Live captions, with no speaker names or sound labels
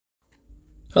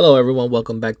Hello everyone,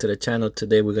 welcome back to the channel.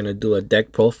 Today we're going to do a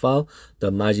deck profile,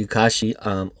 the Mayakashi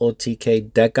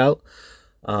OTK deck out.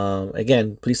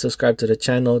 Again, please subscribe to the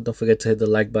channel. Don't forget to hit the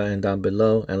like button down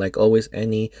below. And like always,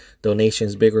 any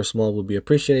donations, big or small, will be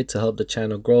appreciated to help the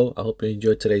channel grow. I hope you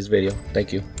enjoyed today's video.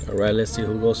 Thank you. Alright, let's see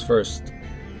who goes first.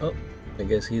 Oh, I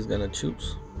guess he's going to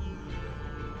choose.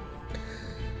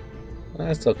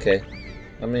 That's okay.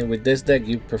 I mean, with this deck,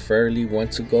 you preferably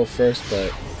want to go first,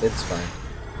 but it's fine.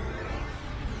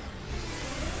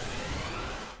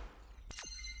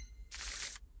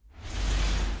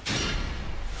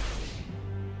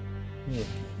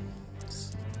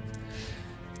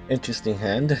 Interesting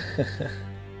hand.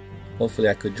 Hopefully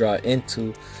I could draw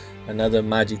into another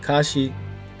Mayakashi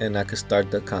and I could start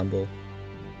the combo.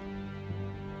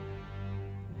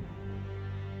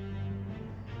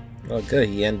 Oh good,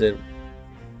 he ended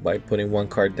by putting one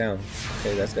card down.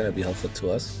 Okay, that's gonna be helpful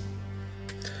to us.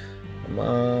 Come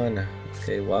on.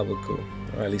 Okay, waboku.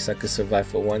 Or at least I could survive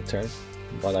for one turn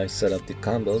while I set up the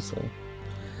combo. So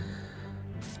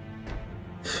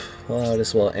oh,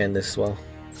 this will end as well.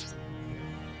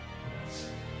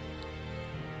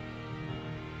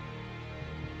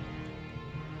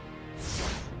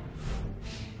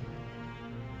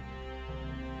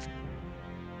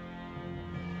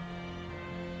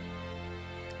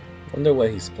 Wonder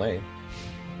what he's playing.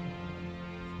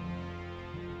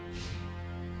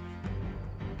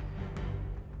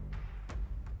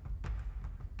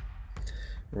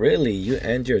 Really? You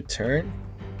end your turn?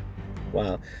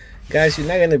 Wow. Guys, you're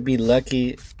not going to be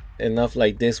lucky enough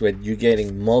like this with you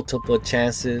getting multiple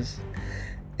chances.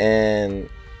 And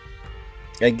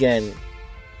again,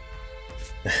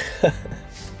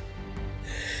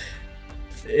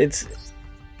 it's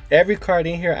every card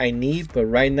in here I need, but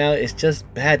right now it's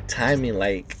just bad timing.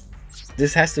 Like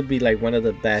this has to be like one of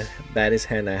the baddest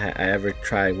hand I ever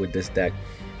tried with this deck.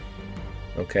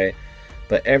 Okay,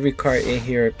 but every card in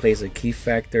here plays a key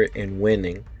factor in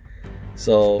winning,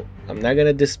 so I'm not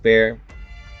gonna despair.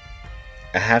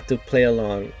 I have to play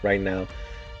along right now.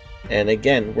 And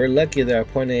again, we're lucky that our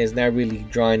opponent is not really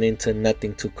drawing into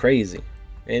nothing too crazy,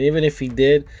 and even if he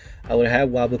did, I would have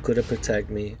waboku to protect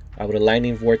me. I would have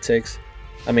lightning vortex.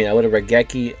 I mean, I would have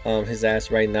Raigeki his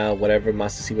ass right now, whatever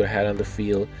monsters he would have had on the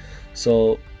field.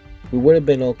 So we would have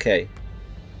been okay.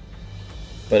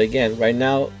 But again, right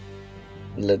now,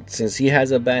 since he has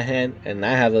a bad hand and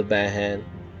I have a bad hand,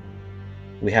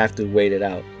 we have to wait it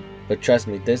out. But trust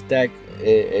me, this deck,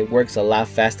 it works a lot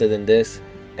faster than this.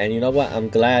 And you know what? I'm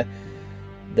glad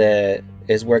that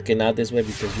it's working out this way,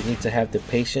 because you need to have the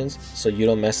patience so you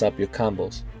don't mess up your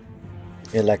combos.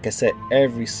 And like I said,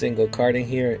 every single card in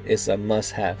here is a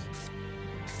must-have,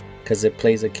 because it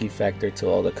plays a key factor to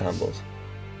all the combos.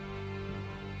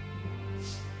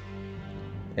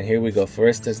 And here we go. For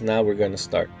instance, now we're going to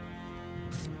start.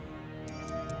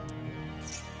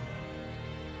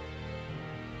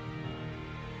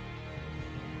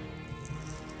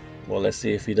 Well, let's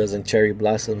see if he doesn't cherry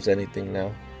blossoms anything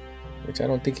now, which I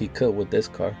don't think he could with this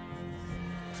card.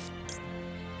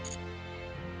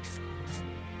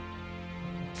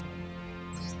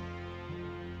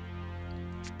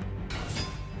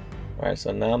 Alright,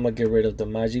 so now I'm going to get rid of the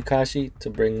Mayakashi to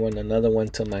bring another one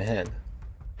to my hand.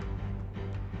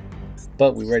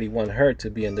 But we already want her to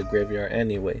be in the graveyard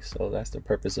anyway, so that's the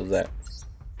purpose of that.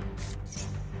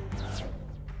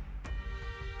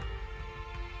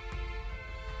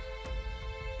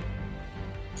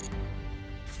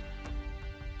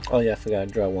 Oh yeah, I forgot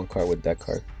to draw one card with that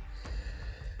card.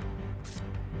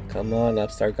 Come on,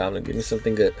 upstart goblin, give me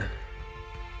something good.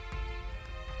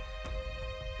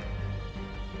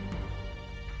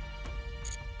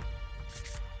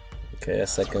 Okay, a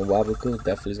second waboku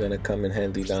definitely is going to come in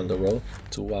handy down the road.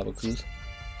 2 wabokus.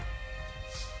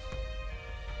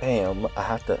 Damn, I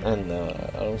have to end now.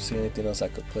 I don't see anything else I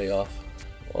could play off.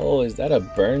 Oh, is that a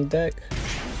burn deck?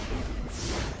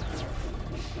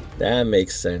 That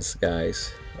makes sense,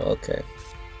 guys. Okay.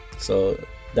 So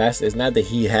it's not that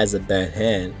he has a bad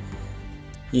hand.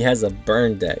 He has a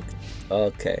burn deck.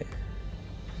 Okay.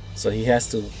 So he has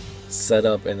to set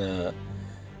up in a...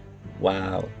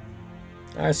 Wow.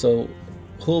 Alright, so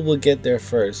who will get there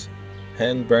first?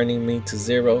 Him burning me to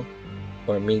 0,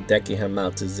 or me decking him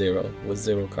out to 0 with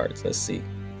 0 cards? Let's see.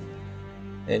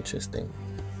 Interesting.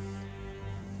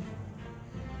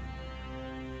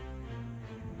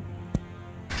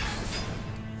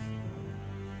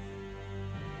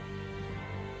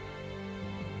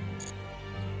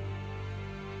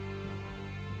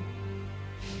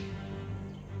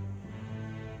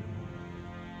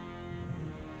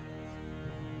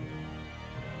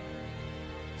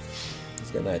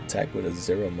 Gonna attack with a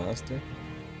 0 monster.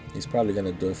 He's probably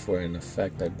gonna do it for an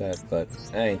effect, I bet, but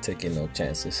I ain't taking no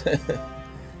chances.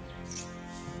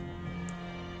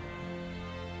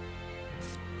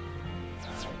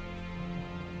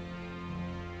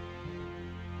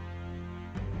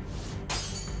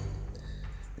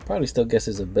 Probably still gets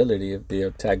his ability if the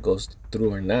attack goes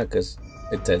through or not, because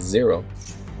it's at 0.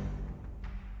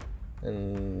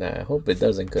 And I hope it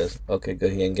doesn't, because okay,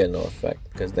 good, he ain't getting no effect,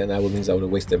 because then that would mean I would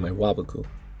have wasted my waboku.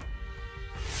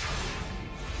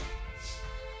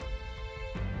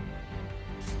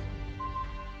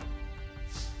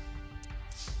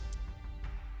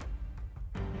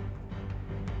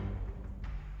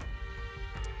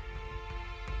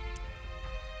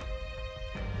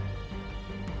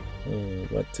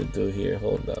 What to do here?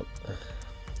 Hold up.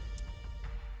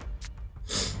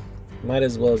 Might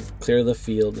as well clear the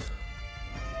field.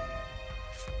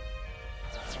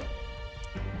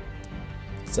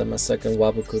 Set my second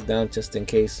waboku down just in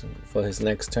case for his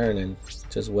next turn and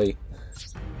just wait.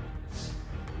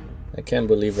 I can't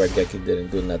believe Raigeki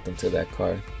didn't do nothing to that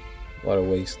card. What a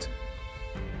waste.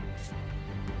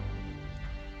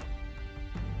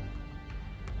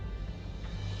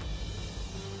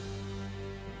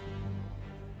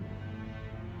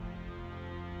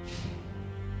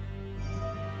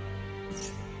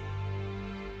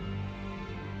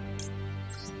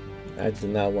 I do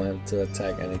not want him to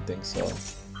attack anything, so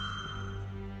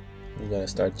I'm gonna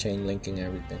start chain linking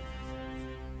everything.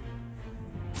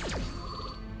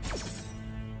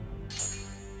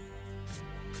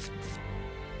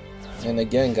 And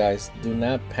again, guys, do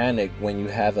not panic when you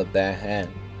have a bad hand.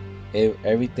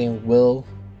 Everything will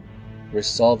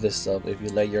resolve itself if you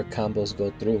let your combos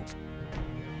go through.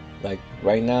 Like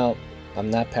right now,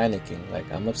 I'm not panicking.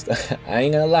 Like I'm upset. I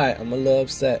ain't gonna lie, I'm a little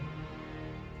upset.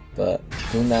 But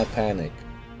do not panic,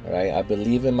 alright? I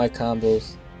believe in my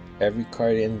combos. Every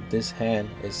card in this hand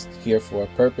is here for a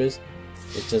purpose.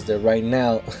 It's just that right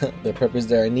now, the purpose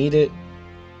that I needed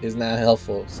is not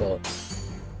helpful. So,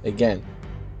 again,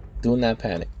 do not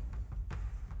panic.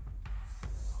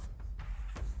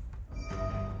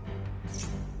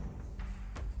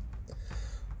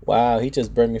 Wow, he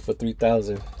just burned me for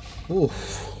 3,000.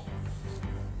 Oof.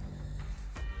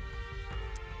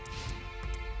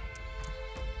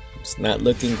 It's not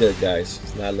looking good, guys.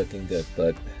 It's not looking good,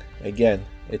 but again,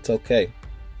 it's okay.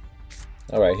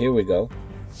 Alright, here we go.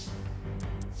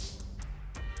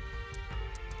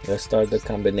 Let's start the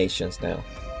combinations now.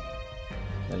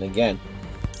 And again,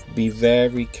 be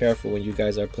very careful when you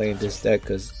guys are playing this deck,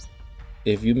 because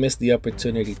if you miss the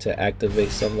opportunity to activate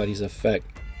somebody's effect,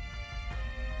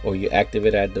 or you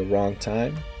activate at the wrong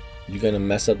time, you're gonna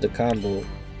mess up the combo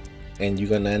and you're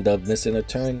gonna end up missing a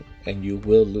turn and you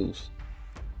will lose.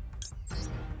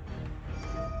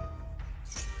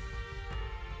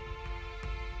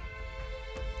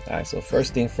 Alright, so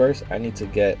first thing first, I need to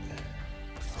get,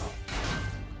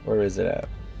 where is it at?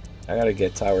 I gotta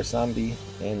get Tower Zombie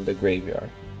in the graveyard.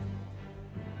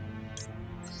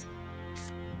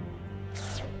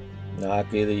 Now I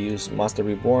could either use Monster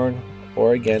Reborn,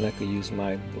 or again I could use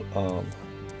my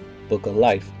Book of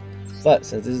Life. But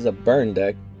since this is a burn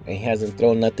deck and he hasn't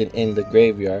thrown nothing in the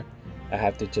graveyard, I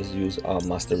have to just use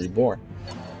Monster Reborn.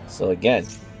 So again,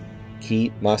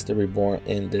 keep Monster Reborn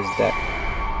in this deck.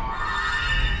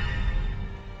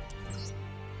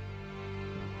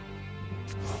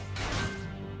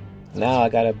 Now I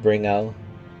gotta bring out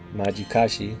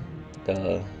Mayakashi,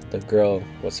 the girl,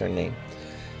 what's her name?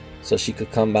 So she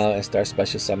could come out and start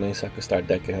special summoning so I could start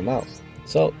decking him out.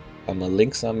 So I'm gonna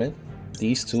link summon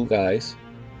these two guys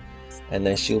and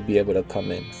then she'll be able to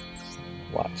come in.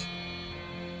 Watch.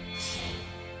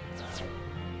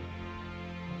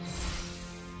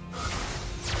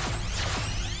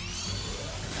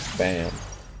 Bam.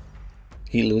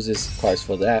 He loses cards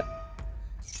for that.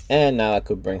 And now I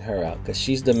could bring her out because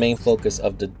she's the main focus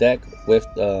of the deck with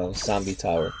the Zombie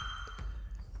Tower.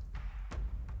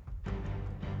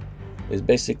 It's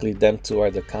basically them two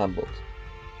are the combos.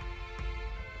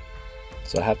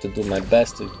 So I have to do my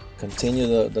best to continue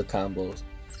the combos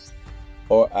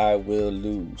or I will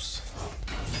lose.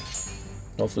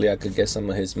 Hopefully I could get some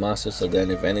of his monsters, so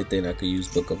then if anything I could use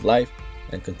Book of Life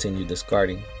and continue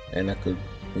discarding, and I could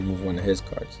remove one of his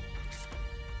cards.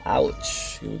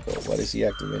 Ouch. Here we go. What is he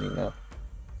activating now?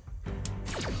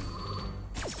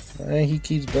 And he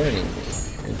keeps burning.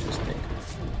 Interesting.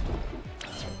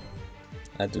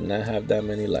 I do not have that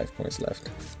many life points left.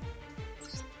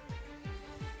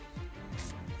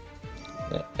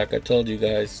 Like I told you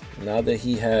guys, now that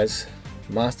he has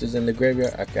monsters in the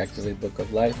graveyard, I can activate Book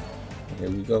of Life. Here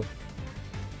we go.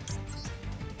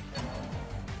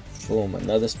 Boom,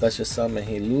 another special summon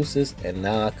he loses, and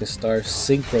now I can start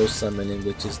synchro summoning,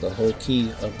 which is the whole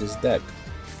key of this deck.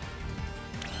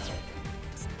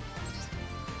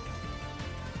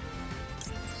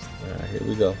 Alright, here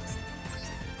we go.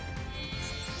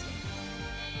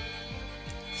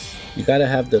 You gotta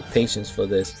have the patience for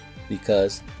this,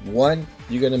 because one,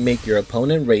 you're gonna make your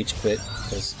opponent rage quit,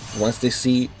 because once they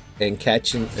see and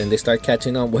they start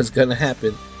catching on what's gonna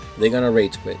happen, they're gonna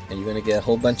rage quit, and you're gonna get a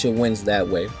whole bunch of wins that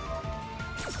way.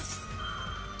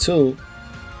 Two,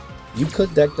 you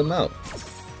could deck them out,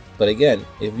 but again,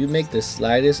 if you make the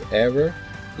slightest error,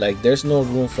 like, there's no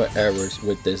room for errors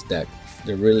with this deck.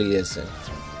 There really isn't.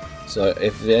 So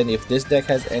if this deck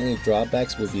has any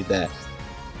drawbacks, would be that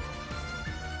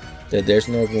there's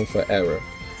no room for error.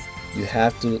 You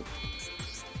have to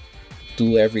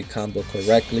do every combo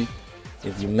correctly.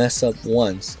 If you mess up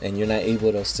once and you're not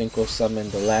able to synchro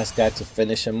summon the last guy to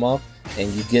finish him off,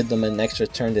 and you give them an extra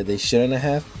turn that they shouldn't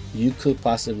have, you could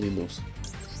possibly lose.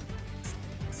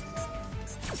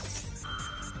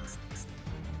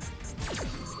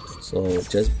 So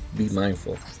just be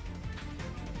mindful.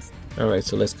 Alright,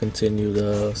 so let's continue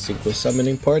the synchro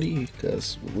summoning party,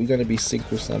 because we're going to be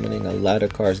synchro summoning a lot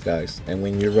of cards, guys. And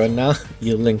when you run out,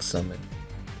 you link summon.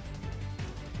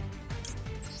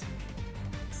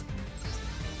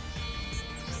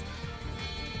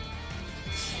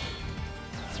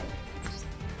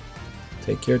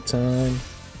 Take your time.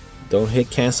 Don't hit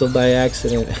cancel by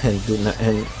accident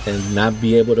and not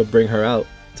be able to bring her out.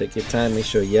 Take your time, make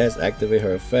sure, yes, activate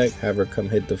her effect, have her come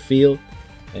hit the field,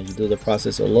 and you do the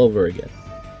process all over again.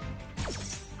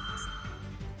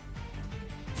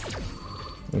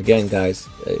 Again, guys,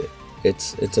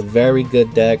 it's a very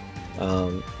good deck.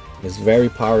 It's very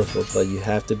powerful, but you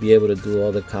have to be able to do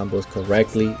all the combos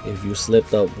correctly. If you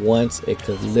slipped up once, it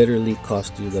could literally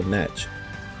cost you the match.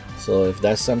 So if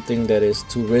that's something that is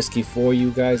too risky for you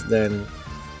guys, then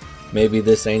maybe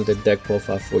this ain't the deck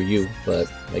profile for you.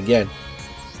 But again,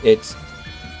 it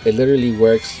literally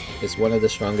works. It's one of the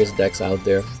strongest decks out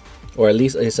there, or at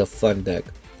least it's a fun deck,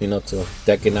 you know, to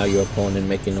decking out your opponent,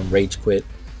 making them rage quit.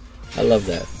 I love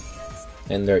that.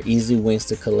 And they're easy wins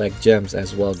to collect gems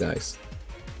as well, guys.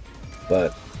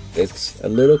 But it's a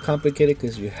little complicated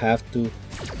because you have to,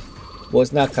 well,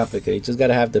 it's not complicated, you just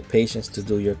gotta have the patience to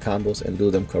do your combos and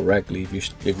do them correctly. If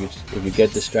you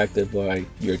get distracted by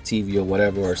your TV or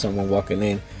whatever, or someone walking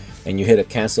in and you hit a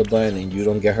cancel button and you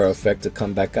don't get her effect to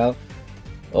come back out,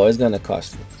 oh, it's gonna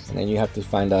cost you, and then you have to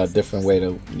find out a different way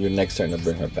to your next turn to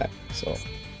bring her back. So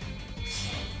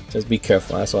just be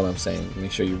careful, that's all I'm saying.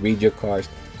 Make sure you read your cards,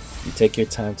 you take your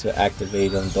time to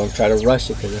activate them. Don't try to rush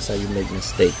it, because that's how you make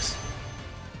mistakes.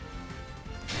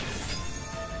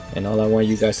 And all I want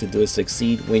you guys to do is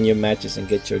succeed, win your matches, and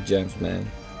get your gems, man.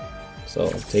 So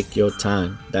take your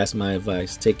time. That's my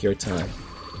advice. Take your time.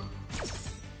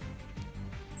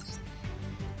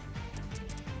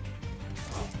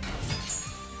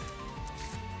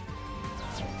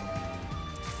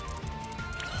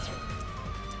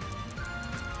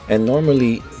 And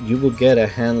normally you will get a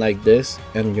hand like this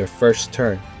in your first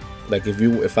turn. Like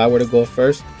if I were to go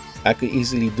first, I could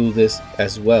easily do this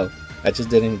as well. I just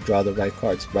didn't draw the right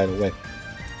cards right away.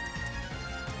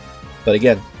 But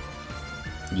again,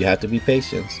 you have to be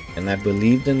patient, and I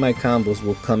believed in my combos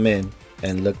will come in,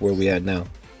 and look where we at now.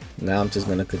 Now I'm just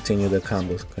gonna continue the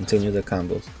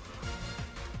combos.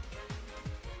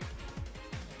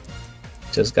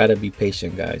 Just gotta be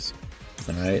patient, guys.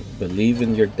 Alright, believe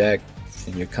in your deck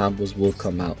and your combos will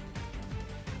come out.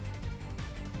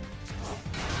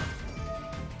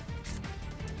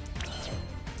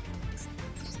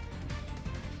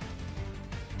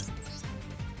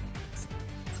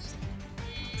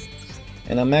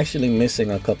 And I'm actually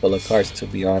missing a couple of cards, to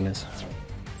be honest.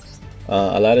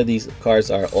 A lot of these cards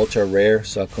are ultra rare,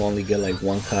 so I can only get like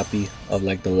one copy of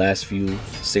like the last few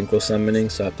synchro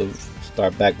summonings, so I have to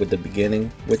start back with the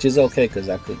beginning, which is okay, because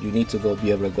you need to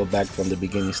be able to go back from the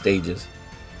beginning stages.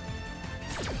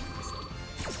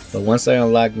 But once I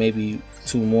unlock maybe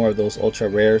 2 more of those ultra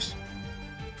rares,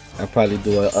 I'll probably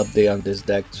do an update on this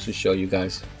deck to show you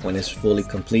guys when it's fully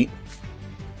complete.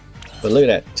 But look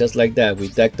at that, just like that, we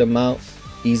decked them out.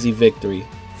 Easy victory.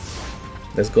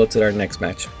 Let's go to our next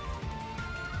match.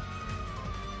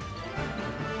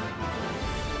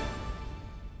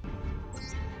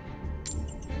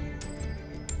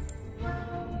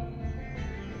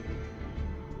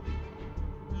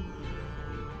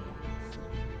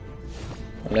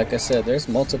 Like I said, there's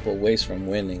multiple ways from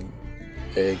winning.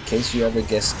 In case you ever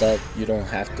get stuck, you don't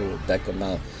have to deck them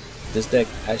out. This deck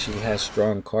actually has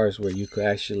strong cards where you could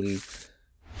actually,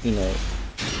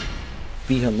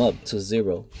 beat him up to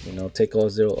 0. Take all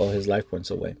his life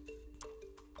points away.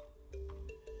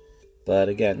 But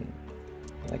again,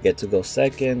 I get to go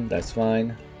second, that's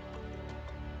fine.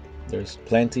 There's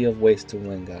plenty of ways to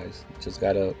win, guys. Just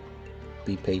gotta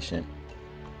be patient.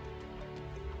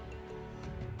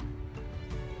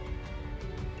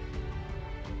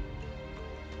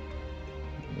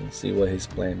 Let's see what he's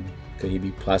playing. Could he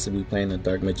be possibly playing a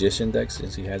Dark Magician deck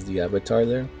since he has the avatar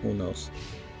there? Who knows?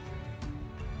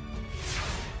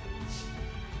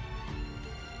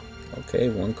 Okay,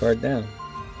 one card down.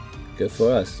 Good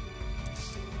for us.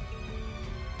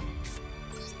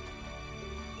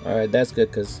 Alright, that's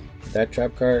good because that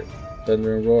trap card,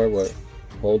 Thunder and Roar, will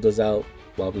hold us out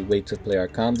while we wait to play our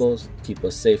combos, keep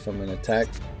us safe from an attack.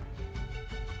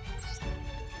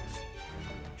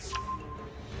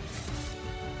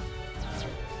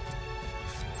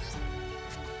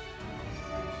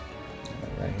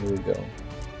 Alright, here we go.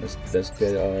 Let's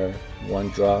get our one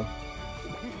draw.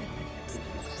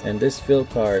 And this field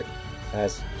card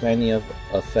has plenty of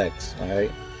effects,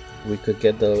 alright? We could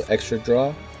get the extra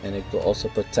draw, and it could also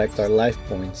protect our life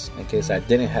points in case I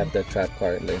didn't have the trap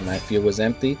card. Like my field was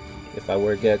empty. If I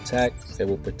were to get attacked, it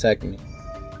will protect me.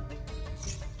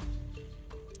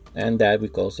 And that we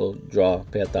could also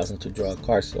pay 1,000 to draw a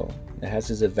card, so it has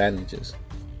its advantages.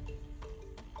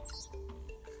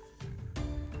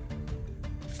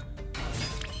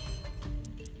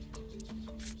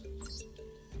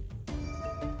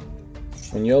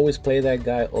 When you always play that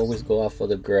guy, always go out for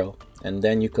the girl. And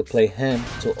then you could play him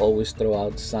to always throw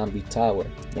out Zombie Tower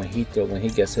when he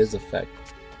gets his effect.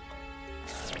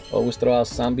 Always throw out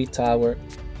Zombie Tower,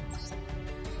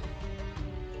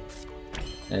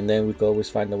 and then we could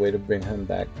always find a way to bring him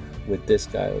back with this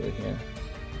guy over here.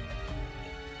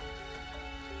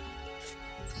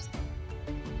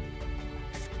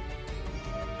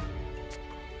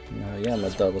 Now, yeah, I'm a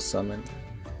double summon.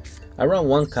 I run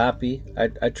one copy.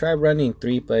 I tried running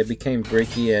 3, but it became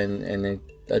bricky and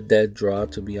a dead draw,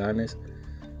 to be honest.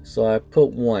 So I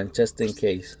put 1 just in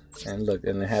case, and look,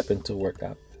 and it happened to work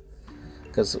out.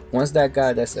 Because once that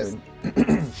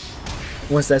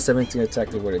 17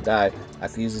 attacker were to die, I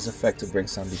could use this effect to bring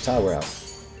Zombie Tower out.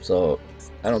 So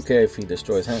I don't care if he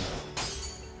destroys him.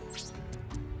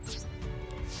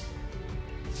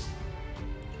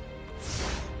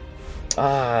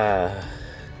 I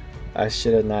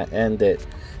should have not ended.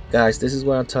 Guys, this is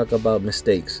where I'm talking about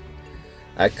mistakes.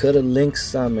 I could have link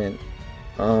summoned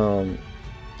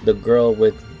the girl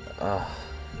with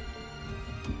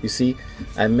you see,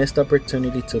 I missed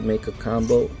opportunity to make a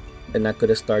combo, and I could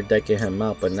have started decking him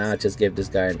out, but now I just gave this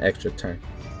guy an extra turn.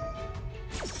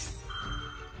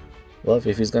 Well,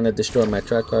 if he's gonna destroy my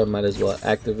trap card, might as well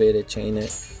activate it, chain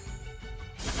it.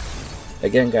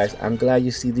 Again, guys, I'm glad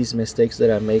you see these mistakes that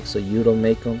I make so you don't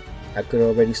make them. I could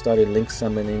have already started link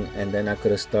summoning, and then I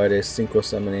could have started synchro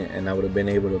summoning, and I would have been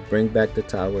able to bring back the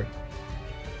tower.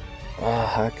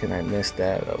 How can I miss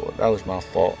that? That was my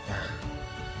fault.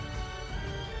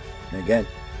 And again,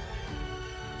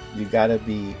 you gotta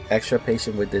be extra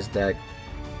patient with this deck.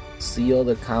 See all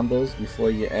the combos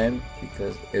before you end,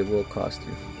 because it will cost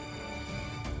you.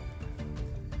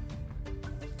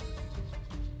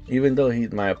 Even though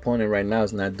my opponent right now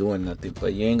is not doing nothing,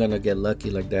 but you ain't gonna get lucky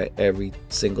like that every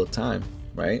single time,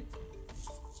 right?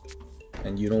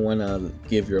 And you don't wanna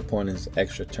give your opponents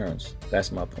extra turns. That's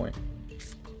my point.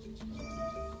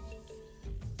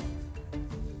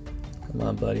 Come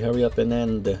on, buddy, hurry up and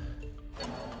end.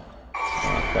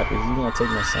 Oh crap, is he gonna take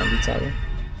my Zombie Tower?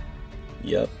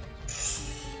 Yep.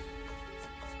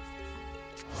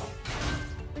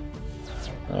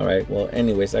 Alright, well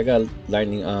anyways, I got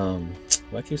lightning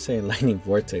why I keep saying lightning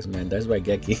vortex, man? That's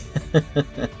Raigeki.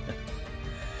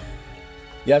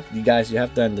 Yep, you guys, you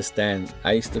have to understand,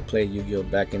 I used to play Yu-Gi-Oh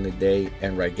back in the day,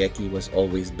 and Raigeki was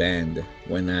always banned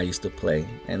when I used to play.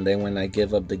 And then when I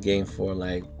gave up the game for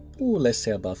like, let's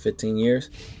say about 15 years,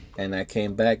 and I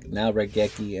came back, now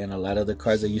Raigeki and a lot of the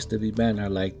cards that used to be banned are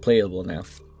like playable now.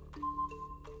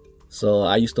 So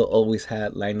I used to always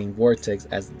have lightning vortex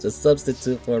as the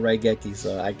substitute for Raigeki,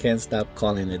 so I can't stop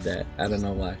calling it that. I don't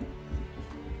know why.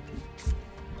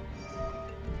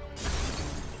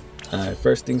 Alright,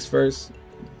 first things first,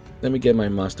 let me get my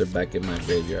monster back in my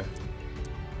graveyard.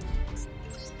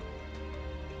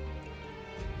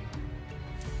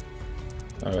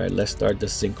 Alright, let's start the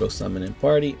synchro summoning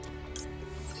party.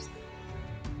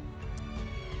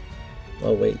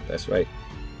 Oh wait, that's right.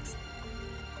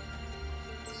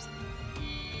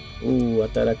 Ooh, I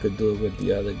thought I could do it with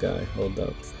the other guy. Hold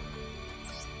up.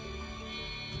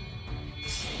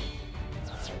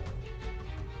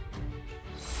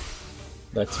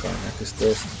 That's fine, I can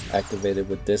still activate it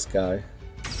with this guy.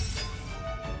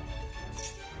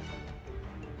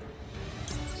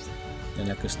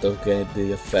 and I could still get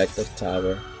the effect of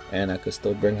tower, and I could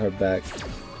still bring her back.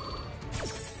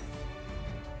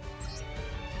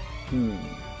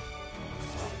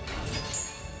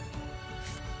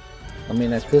 I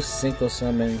mean, I could synchro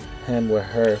summon him with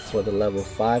her for the level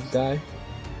 5 guy.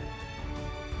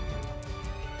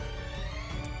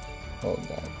 Hold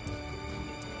on.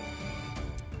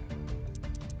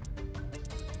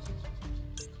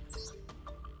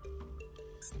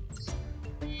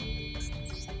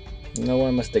 You know what?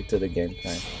 I'm gonna stick to the game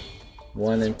plan.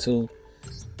 1 and 2.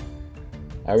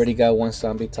 I already got 1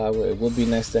 zombie tower. It would be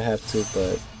nice to have 2,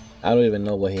 but I don't even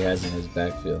know what he has in his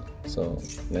backfield. So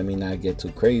let me not get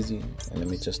too crazy and let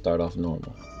me just start off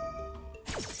normal.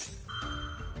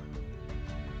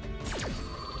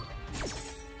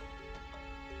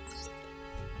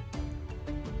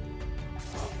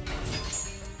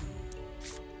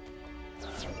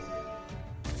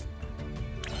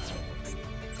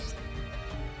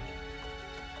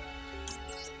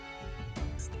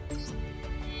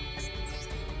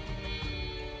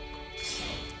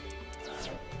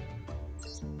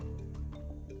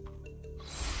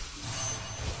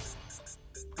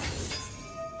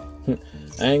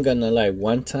 I ain't gonna lie,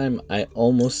 one time I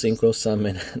almost synchro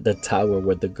summoned the tower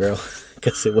with the girl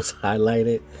because it was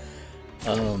highlighted.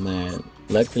 Oh man,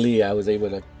 luckily I was able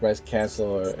to press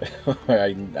cancel or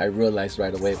I realized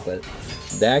right away, but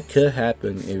that could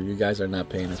happen if you guys are not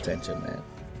paying attention, man.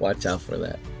 Watch out for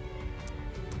that.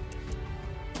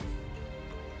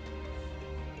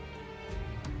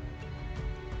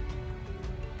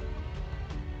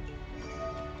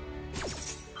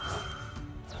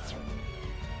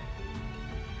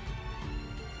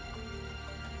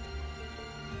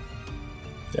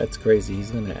 That's crazy.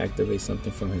 He's gonna activate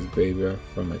something from his graveyard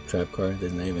from a trap card.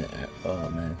 There's not even. Oh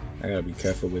man, I gotta be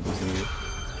careful with this new.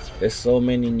 There's so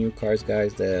many new cards,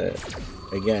 guys. That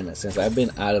again, since I've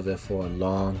been out of it for a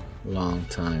long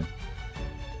time,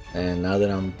 and now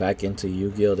that I'm back into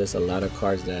Yu-Gi-Oh, there's a lot of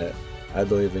cards that I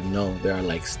don't even know. There are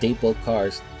like staple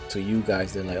cards to you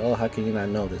guys. They're like, oh, how can you not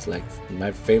know this? Like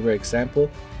my favorite example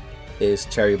is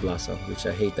Cherry Blossom, which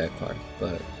I hate that card,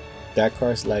 but that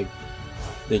card's like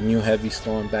the new Heavy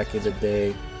Storm back in the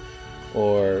day,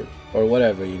 or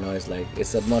whatever, you know. It's like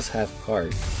it's a must-have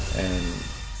card, and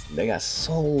they got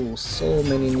so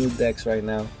many new decks right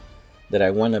now that I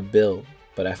want to build,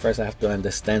 but at first I have to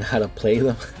understand how to play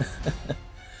them.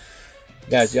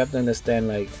 Guys, you have to understand,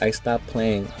 like, I stopped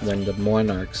playing when the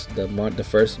Monarchs, the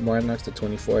first Monarchs, the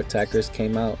 24 attackers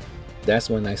came out. That's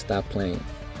when I stopped playing.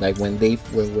 Like when they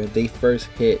first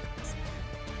hit,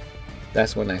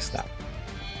 that's when I stopped.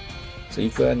 So you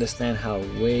could understand how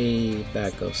way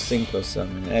back of Synchro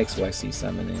Summon, XYZ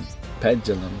Summoning,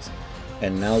 Pendulums,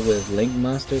 and now with Link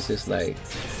Monsters, it's like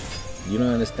you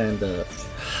don't understand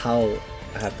how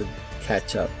I have to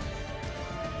catch up.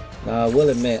 Now I will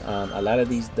admit, a lot of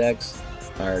these decks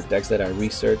are decks that I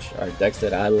research, are decks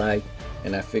that I like,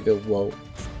 and I figure, well,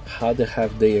 how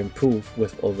have they improved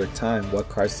with over time? What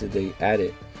cards did they add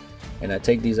it? And I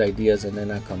take these ideas and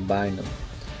then I combine them.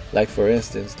 Like for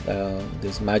instance,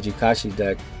 this Mayakashi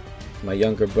deck, my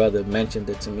younger brother mentioned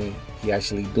it to me. He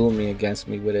actually dueled me against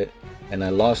me with it, and I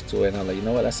lost to it. And I'm like, you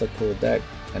know what, that's a cool deck.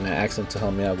 And I asked him to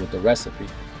help me out with the recipe.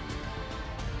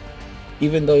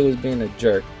 Even though he was being a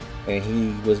jerk, and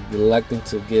he was reluctant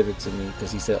to give it to me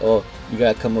because he said, oh, you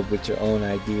gotta come up with your own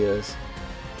ideas,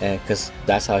 and because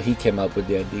that's how he came up with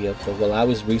the idea. But while I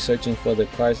was researching for the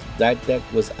cards, that deck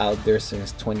was out there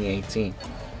since 2018.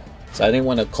 So I didn't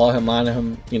want to call him on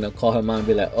and be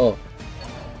like, oh,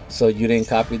 so you didn't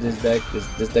copy this deck?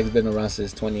 This deck's been around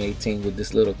since 2018 with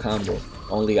this little combo.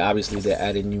 Only obviously they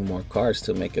added new more cards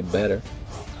to make it better.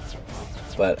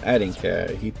 But I didn't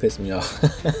care. He pissed me off.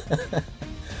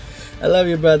 I love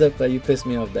you, brother, but you pissed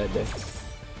me off that day.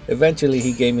 Eventually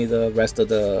he gave me the rest of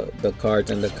the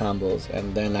cards and the combos,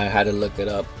 and then I had to look it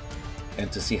up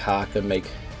and to see how I could make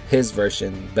his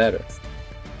version better.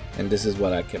 And this is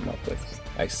what I came up with.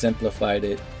 I simplified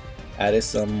it, added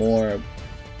some more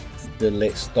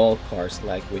delay stall cards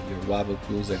like with your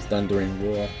wabokus and Thundering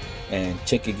Roar and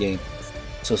Chicken Game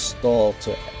to stall,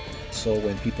 so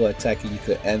when people attack you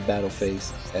could end battle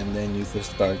phase and then you could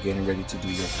start getting ready to do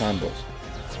your combos.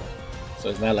 So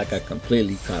it's not like I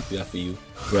completely copy off of you,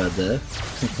 brother.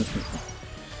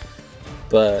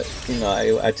 But you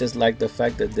know, I just like the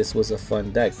fact that this was a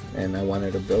fun deck and I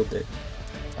wanted to build it.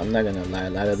 I'm not gonna lie, a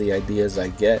lot of the ideas I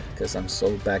get, because I'm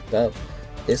so backed up,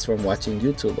 is from watching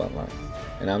YouTube online.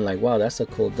 And I'm like, wow, that's a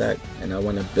cool deck, and I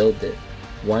want to build it.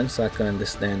 One, so I can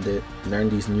understand it, learn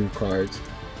these new cards,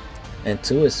 and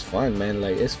two, it's fun, man.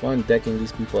 Like, it's fun decking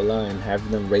these people out and having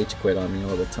them rage quit on me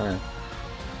all the time.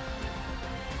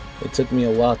 It took me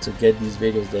a while to get these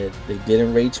videos that they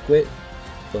didn't rage quit,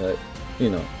 but you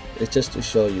know, it's just to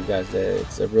show you guys that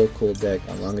it's a real cool deck.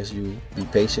 As long as you be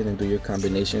patient and do your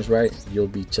combinations right, you'll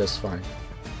be just fine.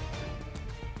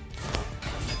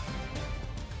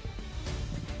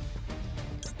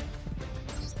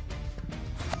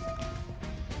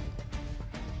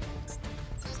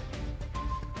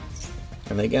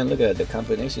 And again, look at it, the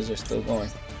combinations are still going.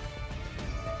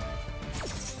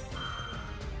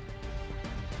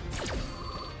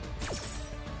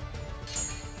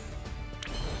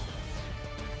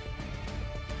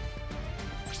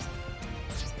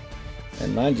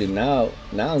 And mind you, now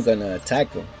I'm gonna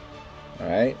attack him.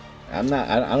 Alright? I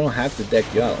don't have to deck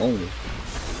you out only.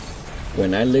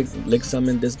 When I lick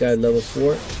summon this guy level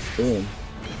 4, boom.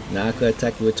 Now I could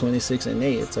attack you with 26 and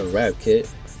 8. It's a wrap, kid.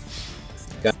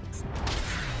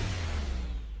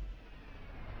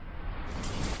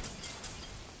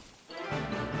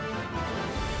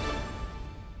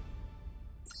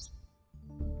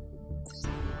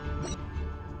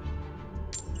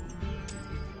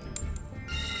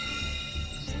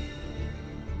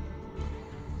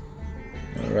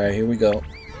 Alright, here we go.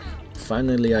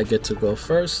 Finally, I get to go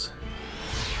first.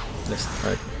 Let's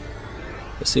start.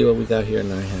 Let's see what we got here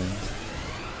in our hand.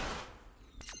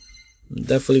 I'm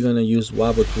definitely going to use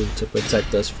Waboku to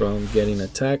protect us from getting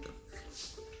attacked.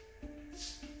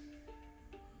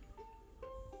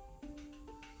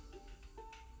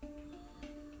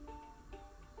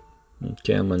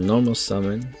 Okay, I'm a normal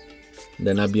summon.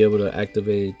 Then I'll be able to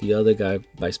activate the other guy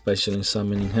by specially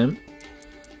summoning him.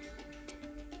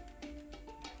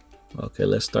 Okay,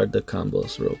 let's start the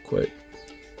combos real quick.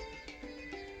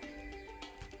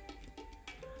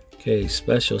 Okay,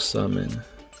 special summon.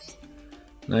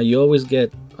 Now you always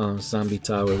get zombie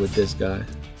tower with this guy.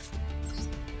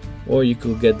 Or you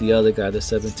could get the other guy, the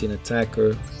 17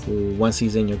 attacker, who once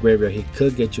he's in your graveyard, he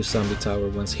could get you zombie tower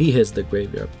once he hits the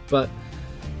graveyard. But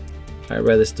I'd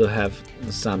rather still have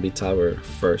the zombie tower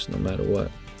first, no matter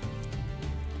what.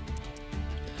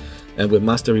 And with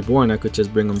Monster Reborn, I could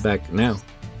just bring him back now.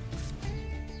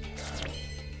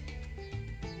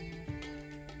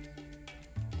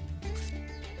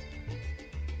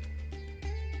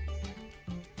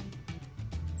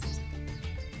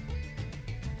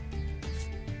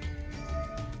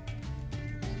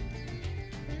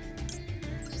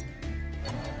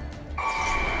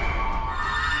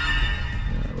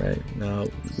 Alright, now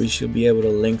we should be able to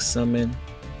link summon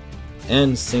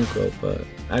and synchro, but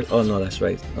oh no, that's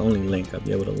right, only link. I'll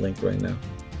be able to link right now.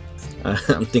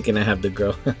 I'm thinking I have the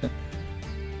girl.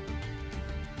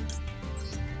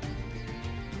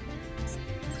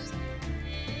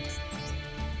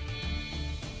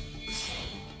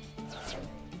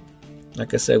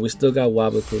 Like I said, we still got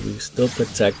Waboku, we still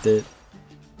protected.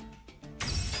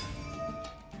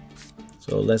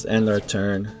 So let's end our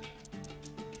turn.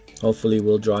 Hopefully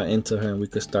we'll draw into her and we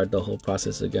could start the whole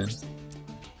process again.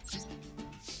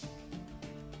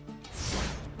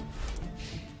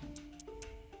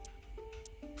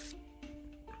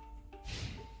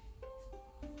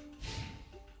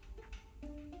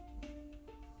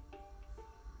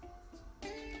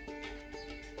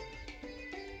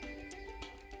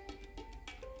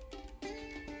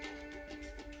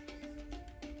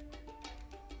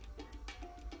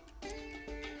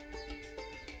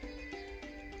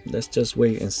 Let's just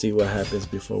wait and see what happens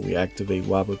before we activate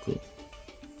Waboku.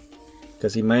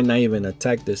 Because he might not even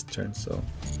attack this turn, so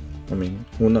I mean,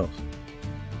 who knows?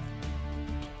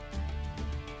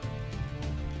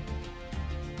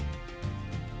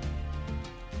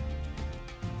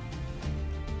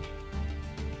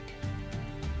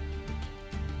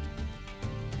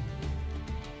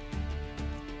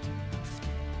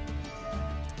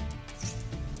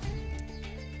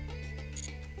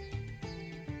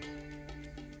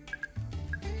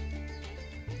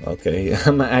 Okay,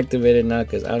 I'm gonna activate it now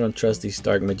because I don't trust these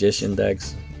Stark Magician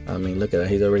decks. I mean, look at that,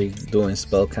 he's already doing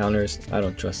spell counters. I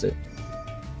don't trust it.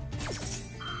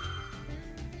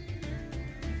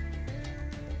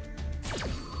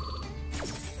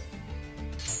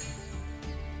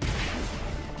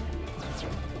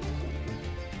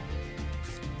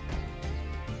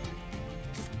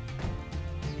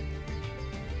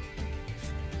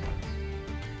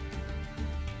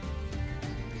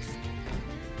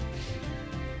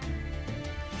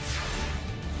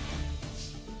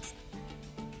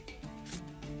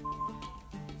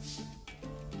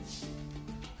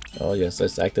 Oh yes,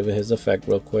 let's activate his effect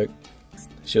real quick.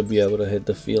 Should be able to hit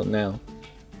the field now.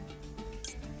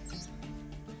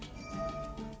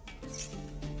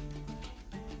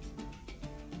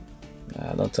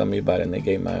 Don't tell me about it,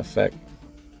 negate my effect.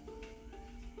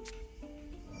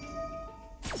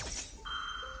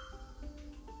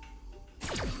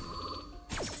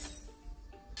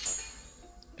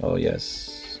 Oh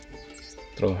yes,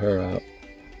 throw her out.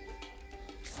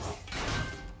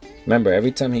 Remember,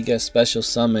 every time he gets special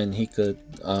summon, he could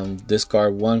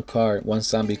discard one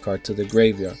zombie card to the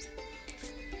graveyard.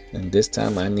 And this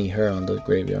time I need her on the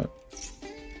graveyard.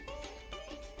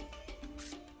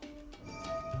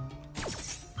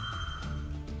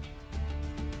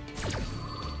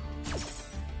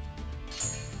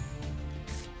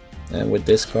 And with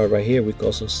this card right here, we can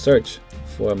also search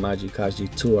for a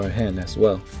Mayakashi to our hand as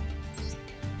well.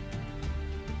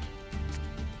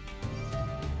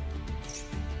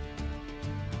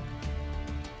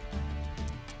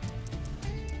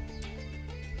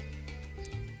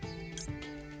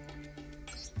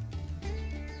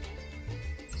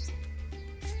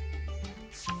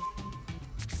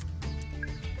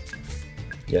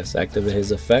 Yes, activate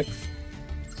his effect,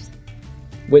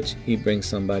 which he brings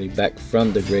somebody back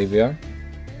from the graveyard.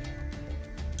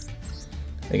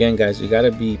 Again guys, you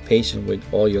gotta be patient with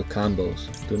all your combos.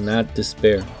 Do not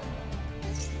despair.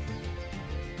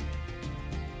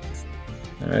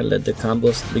 Alright, let the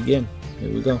combos begin.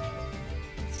 Here we go.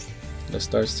 Let's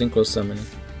start synchro summoning.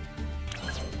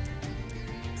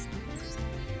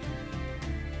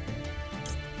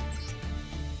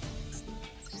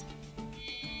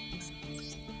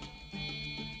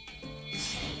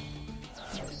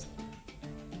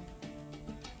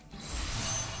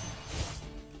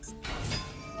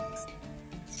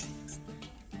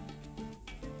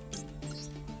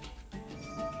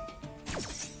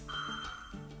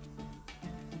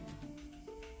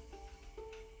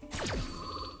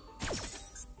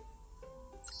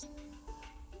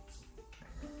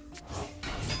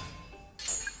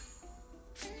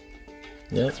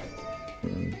 Yep.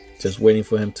 Just waiting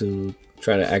for him to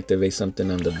try to activate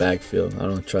something on the backfield. I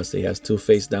don't trust it. He has 2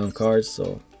 face down cards,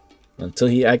 so until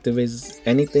he activates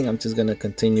anything, I'm just gonna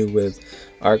continue with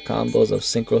our combos of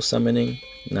synchro summoning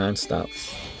non-stop.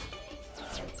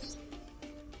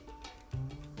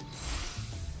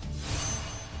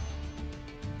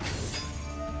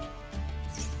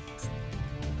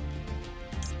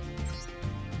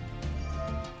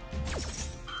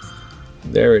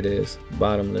 There it is,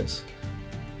 bottomless.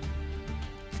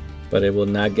 But it will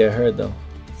not get her though.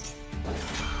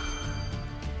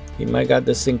 He might got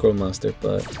the synchro monster,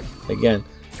 but again,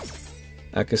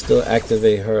 I can still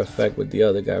activate her effect with the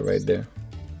other guy right there.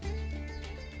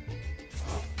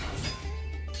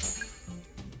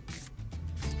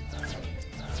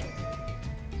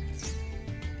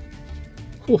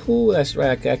 Woohoo, that's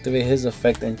right, I can activate his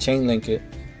effect and chain link it.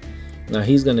 Now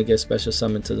he's gonna get special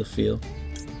summon to the field.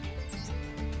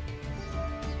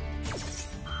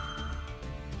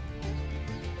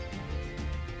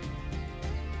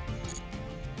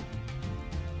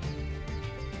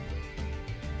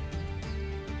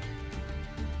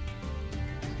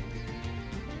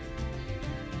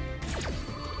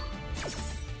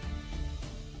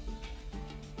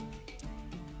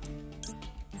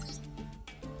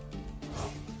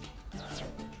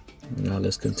 Now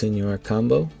let's continue our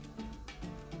combo.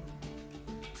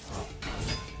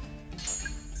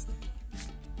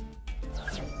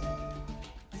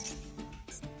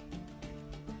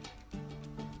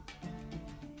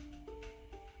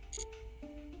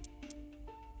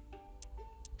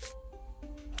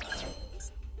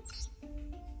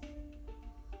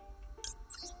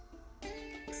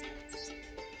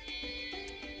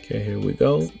 Okay, here we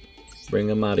go. Bring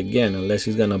him out again, unless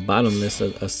he's gonna bottomless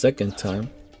a second time.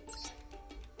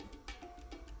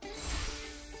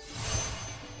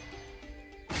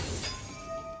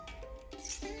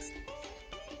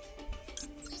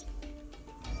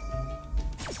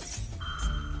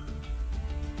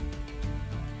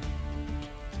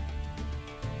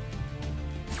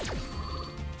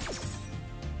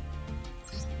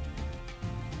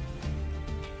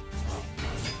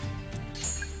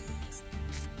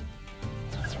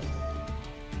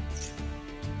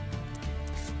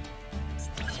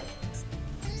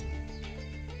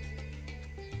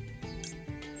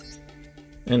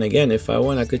 And again, if I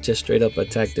want, I could just straight up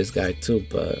attack this guy too,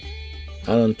 but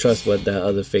I don't trust what that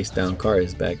other face down card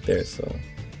is back there, so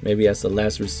maybe that's the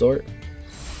last resort.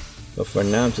 But for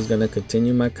now, I'm just gonna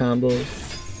continue my combos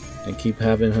and keep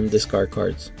having him discard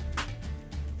cards.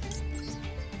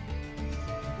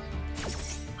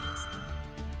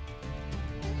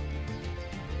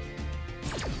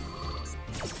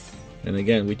 And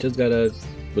again, we just gotta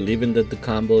believe in the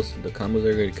combos. The combos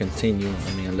are going to continue.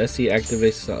 I mean, unless he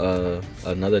activates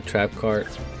another trap card,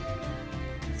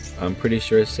 I'm pretty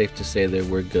sure it's safe to say that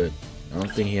we're good. I don't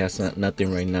think he has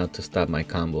nothing right now to stop my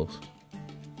combos.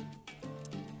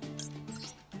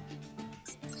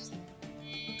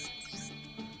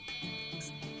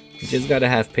 just gotta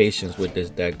have patience with this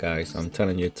deck, guys. I'm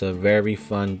telling you, it's a very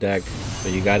fun deck,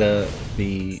 but you gotta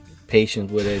be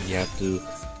patient with it. You have to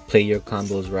play your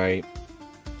combos right.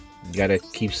 You gotta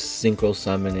keep synchro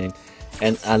summoning,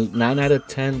 and 9 out of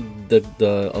 10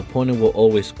 the opponent will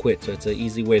always quit, so it's an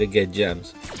easy way to get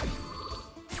gems.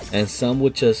 And some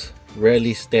would just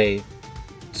rarely stay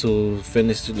to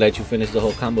let you finish the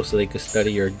whole combo so they could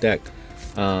study your deck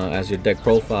as your deck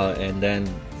profile, and then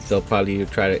they'll probably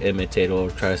try to imitate or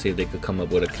try to see if they could come up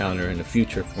with a counter in the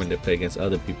future when they play against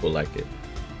other people like it.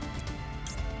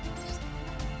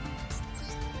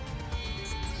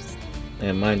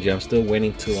 And mind you, I'm still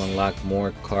waiting to unlock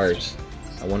more cards.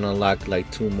 I want to unlock like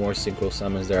 2 more synchro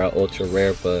summons that are ultra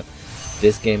rare, but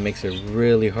this game makes it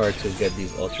really hard to get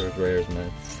these ultra rares,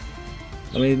 man.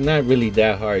 I mean, not really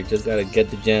that hard. You just gotta get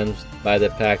the gems, buy the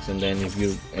packs, and then if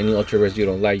you any ultra rares you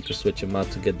don't like, you can switch them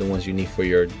out to get the ones you need for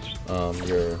your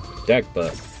deck.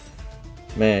 But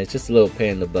man, it's just a little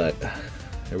pain in the butt.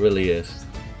 It really is.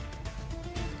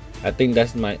 I think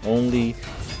that's my only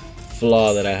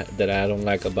flaw that I don't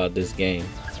like about this game.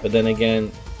 But then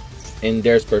again, in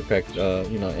their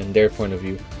perspective, in their point of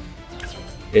view,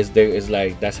 is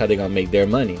like that's how they're gonna make their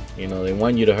money. You know, they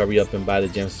want you to hurry up and buy the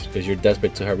gems because you're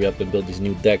desperate to hurry up and build these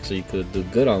new decks so you could do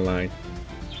good online,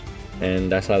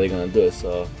 and that's how they're gonna do it.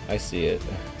 So I see it.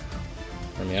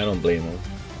 I mean, I don't blame them.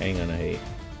 I ain't gonna hate.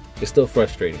 It's still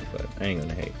frustrating, but I ain't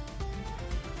gonna hate.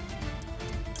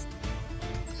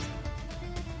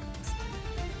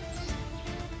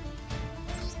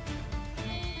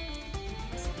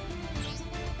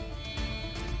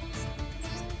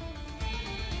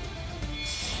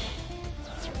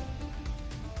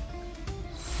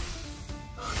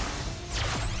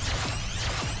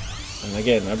 And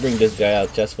again, I bring this guy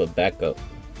out just for backup,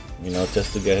 you know,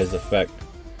 just to get his effect,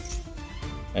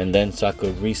 and then so I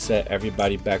could reset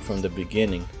everybody back from the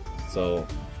beginning. So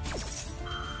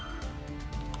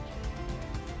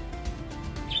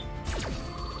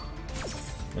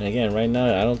and again, right now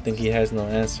I don't think he has no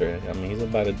answer. I mean, he's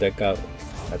about to deck out.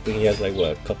 I think he has like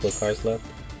what, a couple of cards left.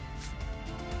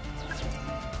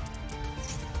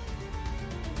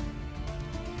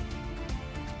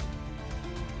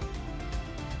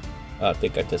 I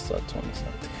think I just saw 20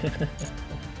 something.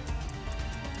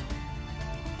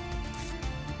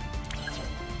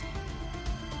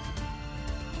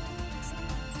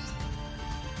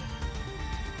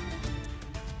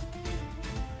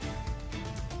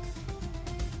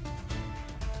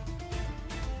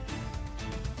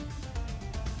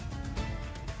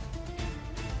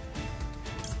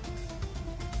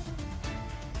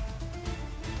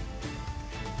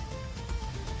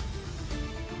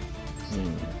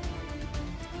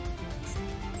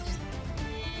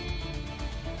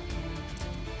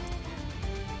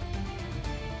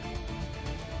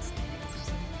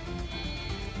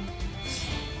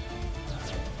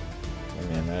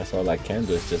 That's all I can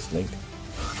do is just link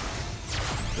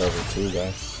level 2,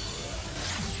 guys.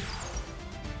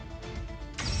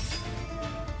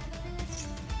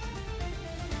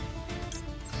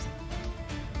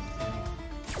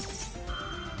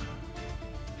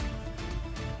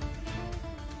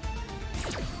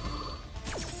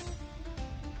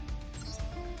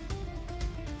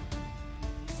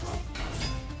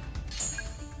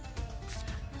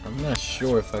 I'm not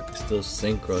sure if I can still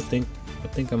synchro. I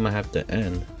think I'm gonna have to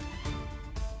end.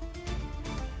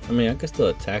 I mean, I can still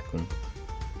attack him.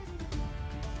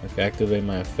 I can activate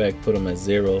my effect, put him at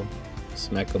 0,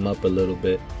 smack him up a little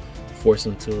bit, force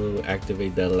him to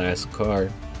activate that last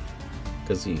card.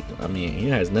 Cause he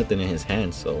has nothing in his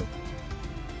hand, so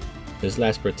his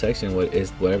last protection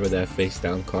is whatever that face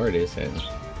down card is, and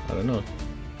I don't know.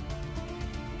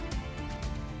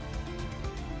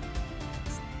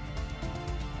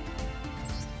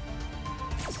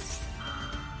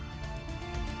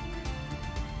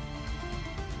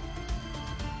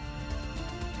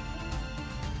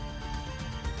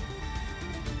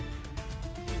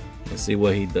 Let's see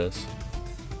what he does.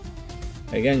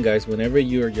 Again, guys, whenever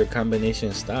your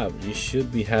combination stop, you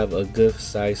should have a good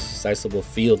sizable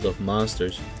field of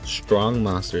monsters, strong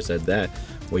monsters at that,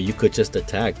 where you could just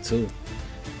attack too,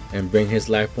 and bring his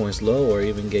life points low, or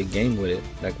even get game with it,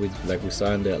 like we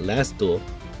saw in the last duel.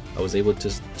 I was able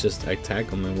to just attack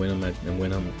him and win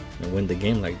the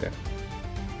game like that.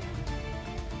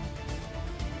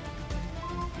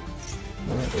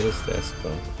 What is that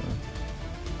spell?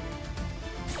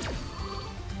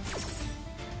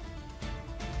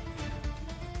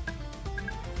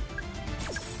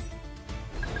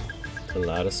 A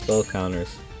lot of spell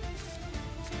counters.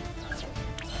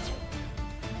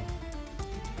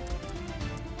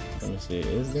 Let me see,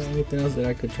 is there anything else that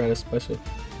I could try to special?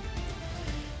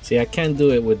 See, I can't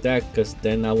do it with that because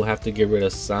then I will have to get rid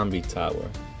of Zombie Tower.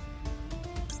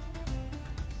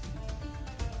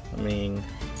 I mean,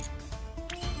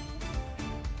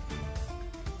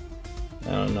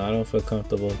 I don't know, I don't feel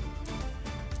comfortable.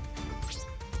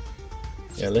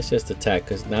 Yeah, let's just attack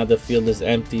because now the field is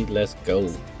empty. Let's go.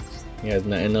 He has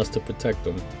nothing else to protect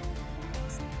him.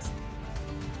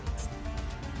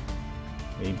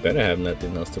 He better have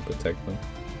nothing else to protect him.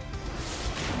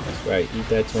 That's right, eat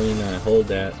that 29, hold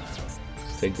that.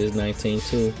 Take this 19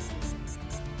 too.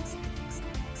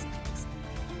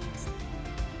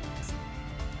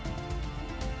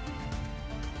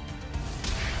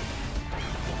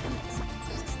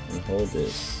 And hold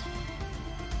this.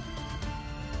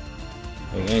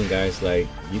 Again guys, like,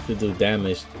 you could do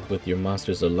damage with your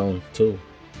monsters alone too.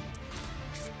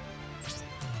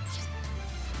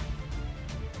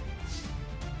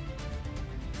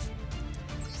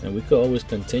 And we could always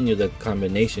continue the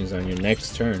combinations on your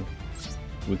next turn.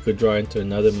 We could draw into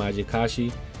another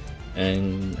Mayakashi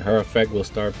and her effect will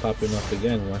start popping off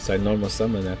again. Once I normal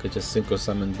summon, I could just synchro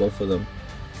summon both of them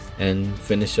and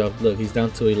finish off. Look, he's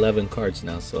down to 11 cards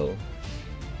now, so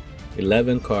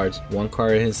 11 cards, one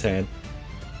card in his hand.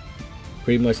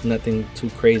 Pretty much nothing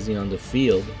too crazy on the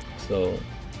field, so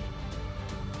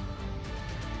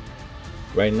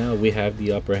right now we have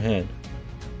the upper hand.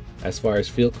 As far as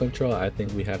field control, I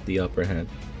think we have the upper hand.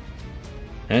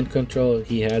 Hand control,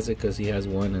 he has it because he has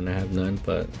one and I have none,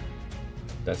 but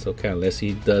that's okay unless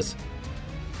he does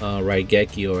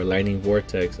Raigeki or Lightning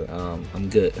Vortex. I'm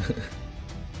good.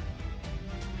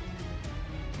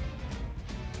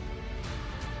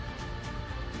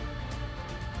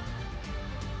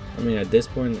 I mean, at this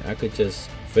point, I could just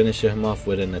finish him off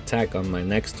with an attack on my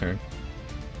next turn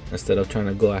instead of trying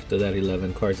to go after that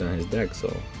 11 cards on his deck.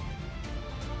 So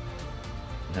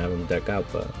have him deck out,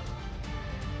 but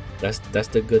that's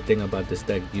the good thing about this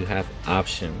deck. You have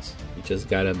options. You just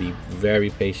gotta be very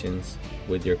patient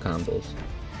with your combos.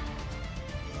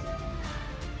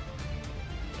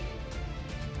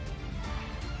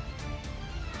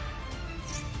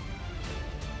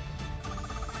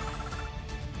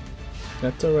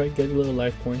 That's alright, get a little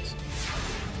life points.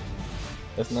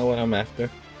 That's not what I'm after.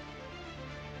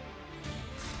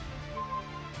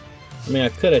 I mean, I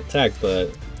could attack,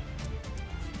 but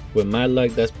with my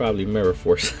luck, that's probably Mirror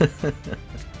Force.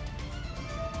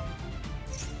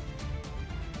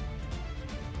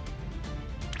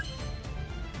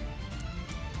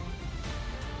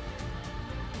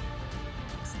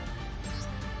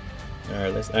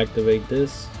 Alright, let's activate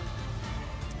this.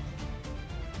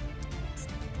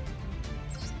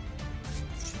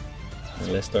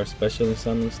 And let's start special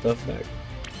summoning stuff back.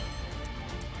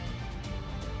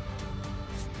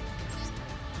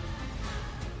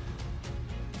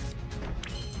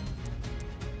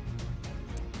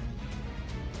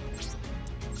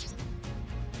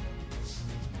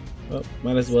 Well,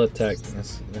 might as well attack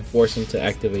and force him to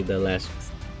activate that last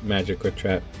magic or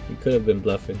trap. He could have been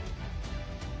bluffing.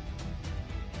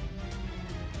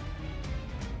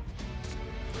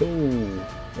 Ooh,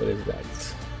 what is that?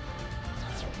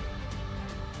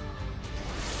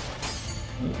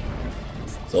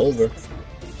 It's over.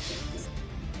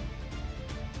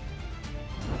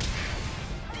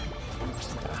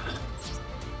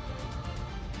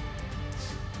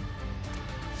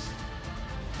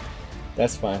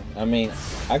 That's fine. I mean,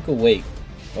 I could wait.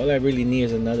 All I really need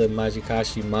is another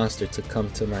Mayakashi monster to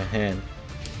come to my hand,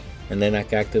 and then I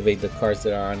can activate the cards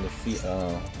that are on the feet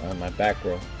on my back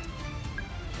row.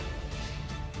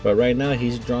 But right now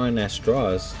he's drawing at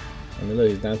straws. I mean, look,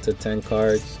 he's down to 10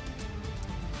 cards.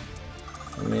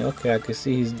 I mean, okay, I can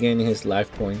see he's gaining his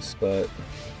life points, but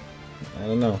I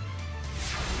don't know.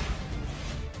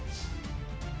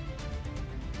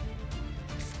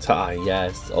 Ah,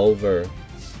 yes, over.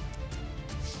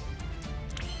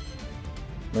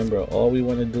 Remember, all we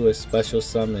want to do is special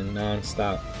summon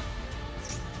non-stop.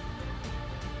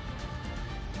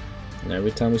 And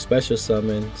every time we special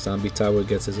summon, Zombie Tower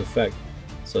gets his effect.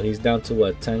 So he's down to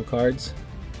what, 10 cards?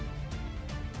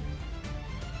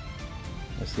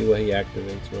 Let's see what he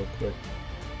activates real quick.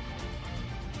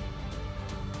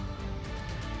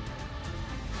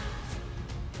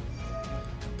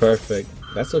 Perfect.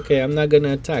 That's okay. I'm not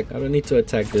gonna attack. I don't need to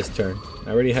attack this turn.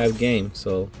 I already have game,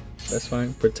 so that's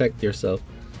fine. Protect yourself.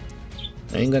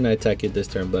 I ain't gonna attack you this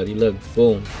turn, buddy. Look,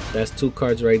 boom. That's 2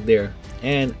 cards right there.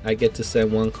 And I get to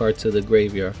send 1 card to the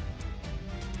graveyard.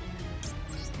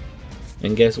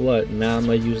 And guess what? Now I'm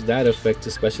gonna use that effect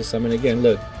to special summon again.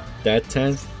 Look, that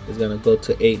 10 is gonna go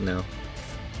to 8 now.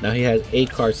 Now he has 8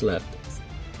 cards left.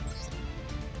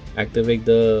 Activate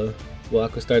the, well, I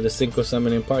could start the synchro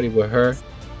summoning party with her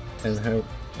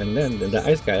and then the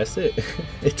ice guy. That's it.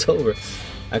 It's over.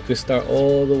 I could start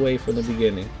all the way from the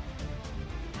beginning.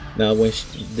 Now when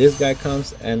this guy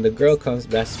comes and the girl comes,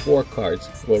 that's 4 cards.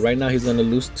 Well, right now he's gonna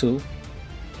lose 2.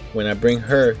 When I bring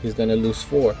her, he's gonna lose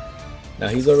 4. Now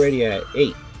he's already at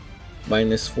 8.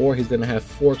 Minus 4, he's gonna have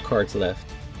 4 cards left.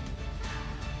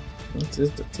 It's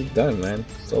done, man.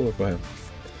 It's over for him.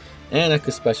 And I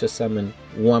could special summon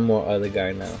one more other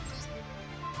guy now.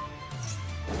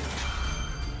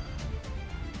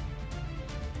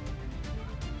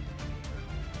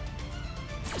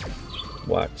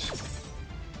 Watch.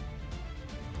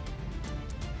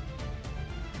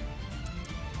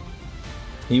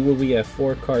 He will be at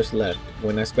 4 cards left.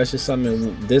 When I special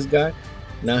summon this guy,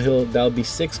 now that'll be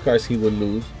 6 cards he will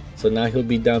lose. So now he'll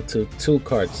be down to 2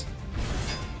 cards.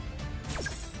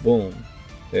 Boom.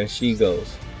 There she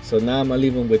goes. So now I'm gonna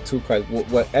leave him with 2 cards.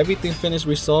 When everything finished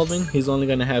resolving, he's only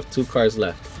gonna have 2 cards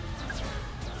left.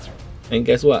 And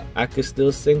guess what? I could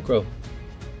still synchro.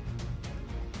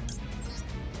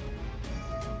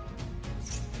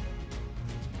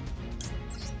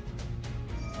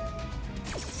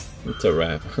 It's a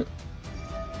wrap.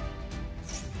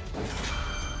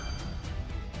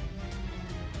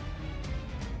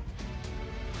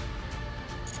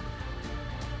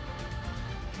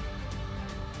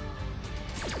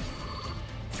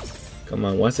 Come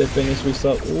on, once it finished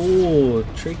resolve. Ooh,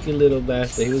 tricky little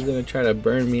bastard. He was gonna try to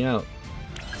burn me out.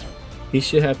 He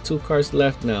should have 2 cards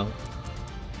left now.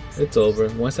 It's over.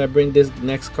 Once I bring this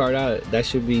next card out,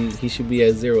 he should be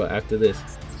at 0 after this.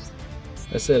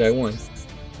 That's it, I won.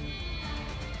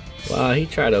 Wow, he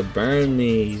tried to burn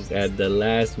me at the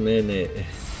last minute.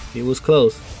 He was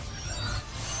close.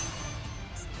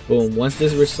 Boom, once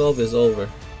this resolve is over.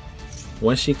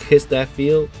 Once she hits that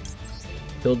field,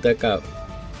 he'll deck out.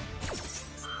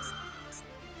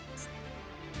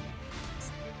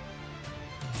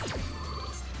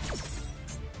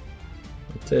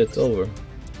 That's it, it's over. Look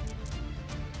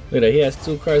at that, he has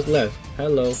 2 cards left.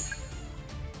 Hello.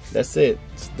 That's it.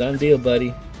 It's done deal,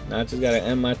 buddy. Now I just gotta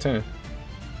end my turn.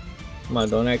 Come on,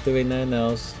 don't activate nothing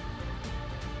else.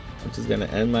 I'm just gonna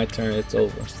end my turn. It's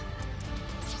over.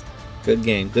 Good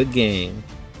game, good game.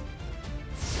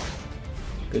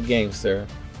 Good game, sir.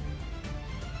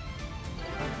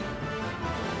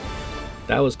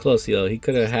 That was close, yo. He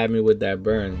could have had me with that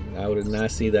burn. I would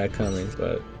not see that coming,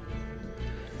 but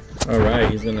alright,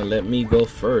 he's gonna let me go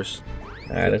first.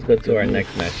 Alright, let's go to our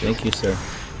next match. Thank you, sir.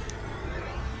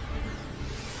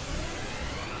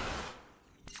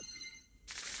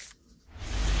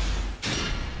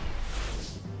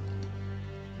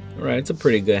 Alright, it's a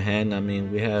pretty good hand. I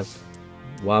mean, we have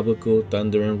Waboku,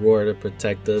 Thunder and Roar to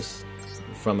protect us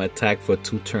from attack for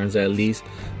 2 turns at least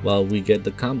while we get the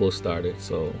combo started.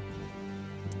 So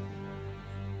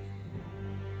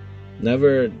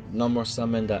never no more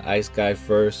summon the ice guy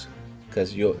first,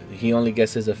 because he only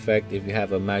gets his effect if you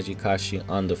have a Mayakashi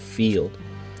on the field.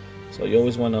 So you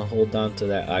always want to hold on to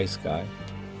that ice guy.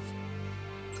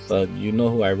 But you know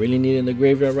who I really need in the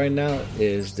graveyard right now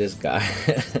is this guy.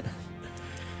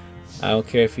 I don't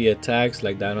care if he attacks,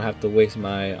 like that. I don't have to waste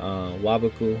my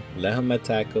Waboku. Let him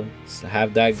attack him.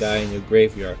 Have that guy in your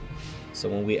graveyard. So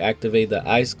when we activate the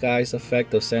Ice Guy's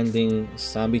effect of sending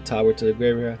Zombie Tower to the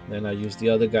graveyard, then I use the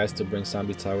other guys to bring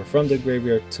Zombie Tower from the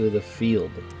graveyard to the field.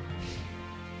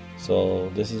 So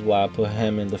this is why I put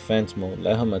him in defense mode.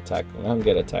 Let him attack. Let him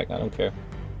get attacked. I don't care.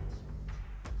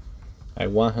 I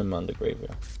want him on the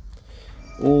graveyard.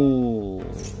 Ooh,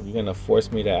 you're gonna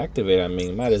force me to activate. I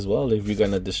mean, might as well if you're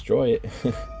gonna destroy it.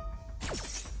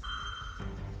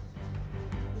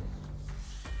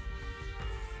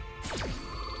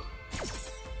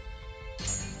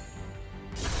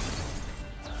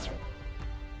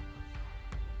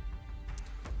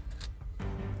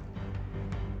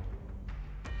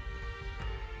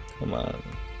 Come on,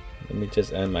 let me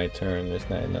just end my turn. There's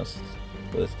nothing else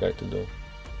for this guy to do.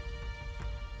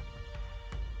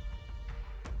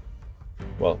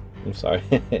 Well, I'm sorry,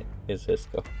 it's his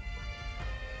go.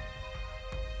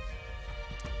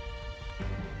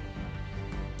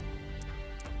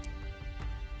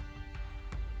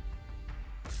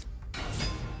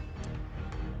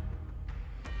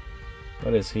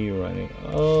 What is he running?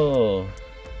 Oh,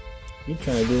 he's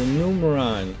trying to do a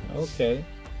Numeron. Okay.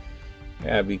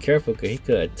 Yeah, be careful because he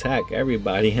could attack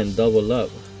everybody and double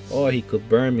up. Or he could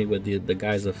burn me with the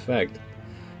guy's effect.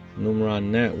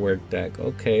 Numeron Network deck.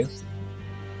 Okay.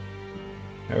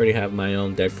 I already have my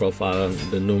own deck profile on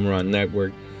the Numeron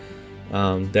Network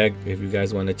deck. If you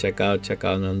guys want to check out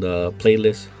on the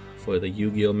playlist for the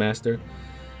Yu-Gi-Oh! Master.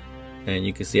 And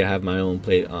you can see I have my own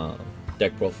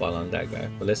deck profile on that guy.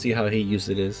 But let's see how he used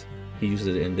it. He used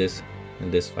it in this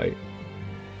fight.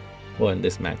 Well, in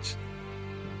this match.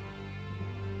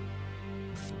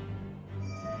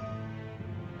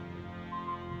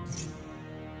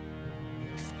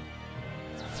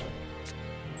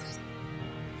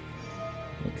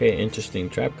 Okay, interesting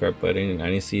trap card, but I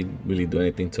didn't see it really do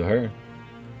anything to her.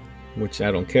 Which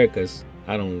I don't care, because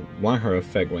I don't want her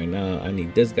effect right now. I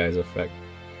need this guy's effect.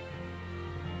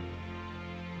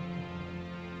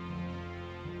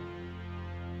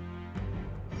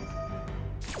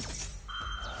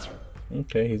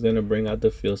 Okay, he's gonna bring out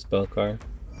the field spell card.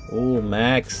 Ooh,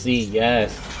 Maxi,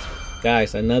 yes.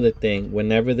 Guys, another thing,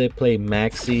 whenever they play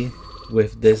Maxi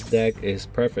with this deck is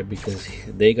perfect, because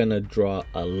they're gonna draw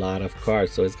a lot of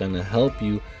cards, so it's gonna help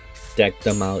you deck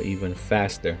them out even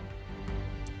faster.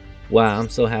 Wow, I'm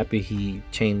so happy he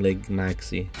chain link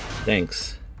Maxi.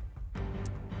 Thanks.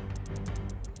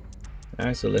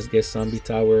 Alright, so let's get Zombie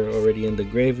Tower already in the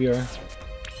graveyard.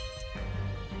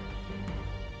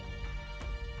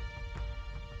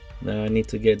 Now I need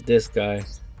to get this guy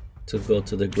to go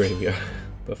to the graveyard.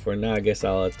 But for now, I guess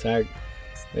I'll attack.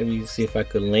 Maybe see if I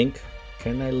could link.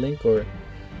 Can I link or...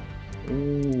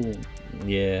 Ooh,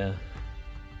 yeah.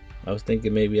 I was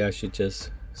thinking maybe I should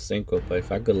just synchro, but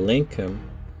if I could link him,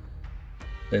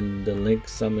 then the link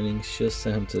summoning should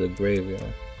send him to the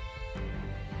graveyard.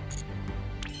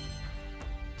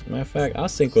 Matter of fact, I'll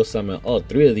synchro summon all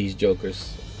 3 of these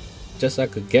jokers, just so I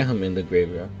could get him in the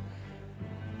graveyard.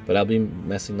 But I'll be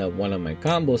messing up one of my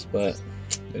combos, but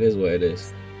it is what it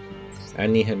is. I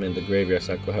need him in the graveyard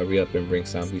so I could hurry up and bring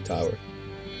Zombie Tower.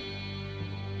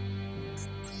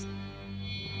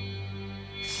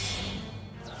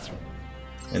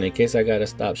 And in case I gotta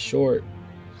stop short,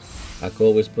 I could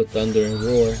always put Thunder and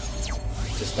Roar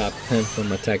to stop him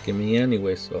from attacking me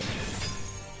anyway, so.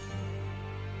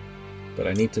 But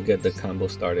I need to get the combo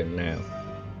started now.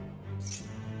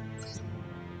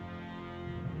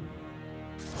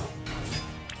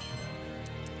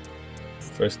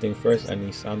 First thing first, I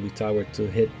need Zombie Tower to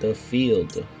hit the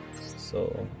field.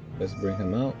 So let's bring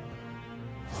him out.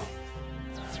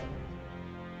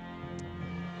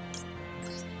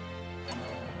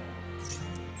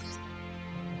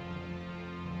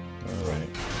 Alright.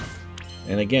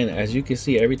 And again, as you can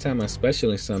see, every time I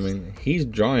specially summon, he's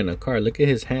drawing a card. Look at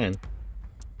his hand.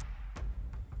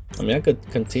 I mean, I could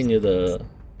continue the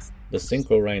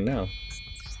synchro right now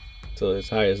to its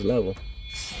highest level.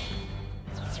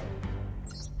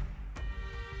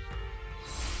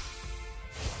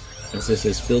 And since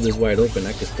his field is wide open,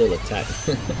 I can still attack.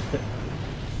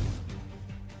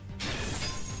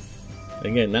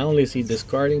 Again, not only is he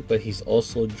discarding, but he's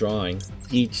also drawing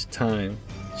each time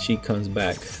she comes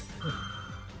back.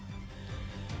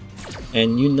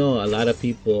 And you know, a lot of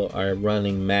people are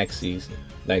running Maxis.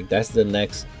 Like, that's the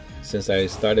next, since I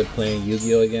started playing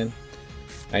Yu-Gi-Oh again,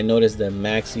 I noticed that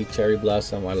Maxi, Cherry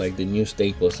Blossom are like the new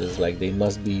staples. It's like they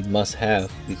must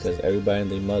have, because everybody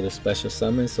and their mother special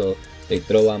summon, so they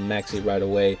throw out Maxi right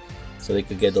away so they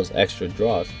could get those extra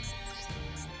draws.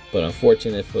 But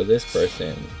unfortunate for this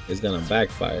person, it's gonna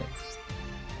backfire.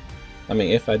 I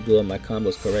mean, if I do all my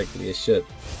combos correctly, it should.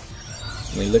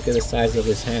 I mean, look at the size of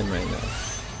his hand right now.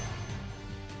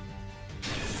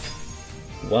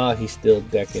 While he's still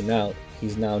decking out,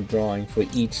 he's now drawing for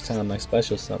each time I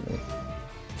special summon.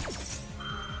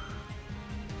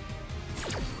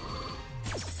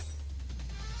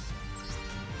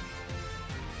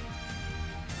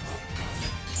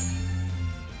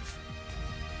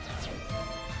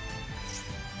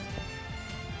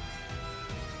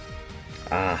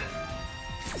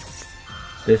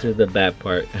 This is the bad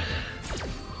part.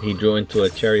 He drew into a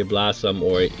Cherry Blossom,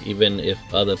 or even if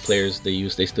other players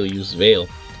they still use Veil.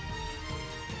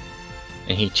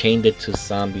 And he chained it to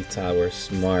Zombie Tower.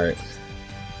 Smart.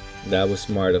 That was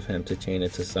smart of him to chain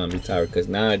it to Zombie Tower, because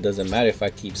now it doesn't matter if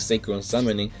I keep synchro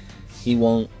summoning, he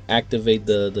won't activate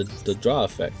the draw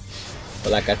effect.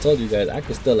 But like I told you guys, I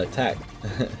can still attack.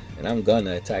 And I'm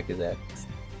gonna attack his ass.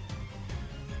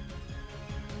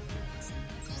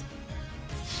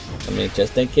 I mean,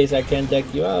 just in case I can't deck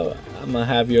you out, I'm gonna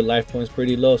have your life points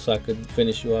pretty low so I could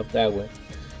finish you off that way.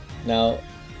 Now,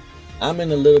 I'm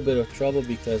in a little bit of trouble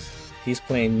because he's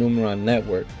playing Numeron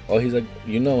Network. Oh, he's like,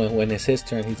 you know, when it's his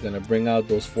turn, he's gonna bring out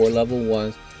those 4 level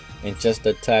 1s and just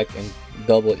attack and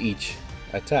double each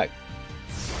attack.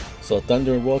 So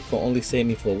Thunder and Roar can only save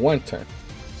me for 1 turn.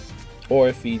 Or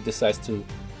if he decides to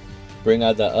bring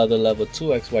out the other level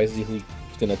 2 XYZ who's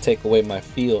gonna take away my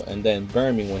field and then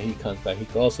burn me when he comes back, he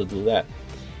can also do that.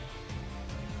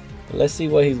 But let's see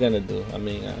what he's gonna do. I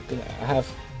mean, I have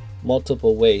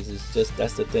multiple ways. It's just,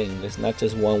 that's the thing, it's not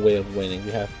just one way of winning.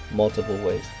 We have multiple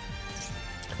ways.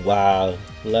 Wow,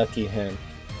 lucky him.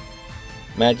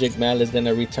 Magic Mal is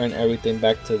gonna return everything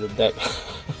back to the deck.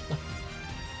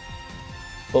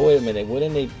 But wait a minute,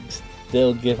 wouldn't they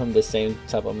still give him the same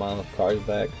type amount of cards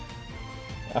back?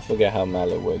 I forget how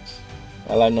Mallet works.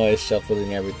 All I know is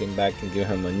shuffling everything back and give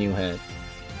him a new hand.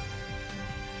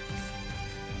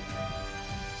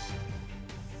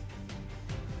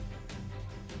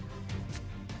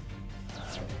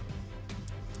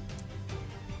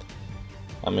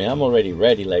 I mean, I'm already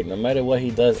ready. Like, no matter what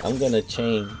he does, I'm gonna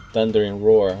chain Thunder and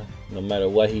Roar no matter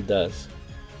what he does.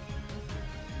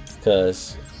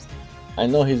 Because I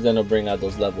know he's gonna bring out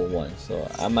those level 1s. So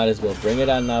I might as well bring it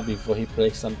out now before he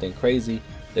plays something crazy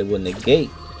that will negate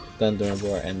Thunder and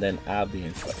Roar, and then I'll be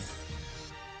in trouble.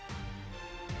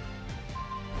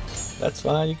 That's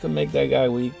fine, you can make that guy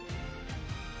weak.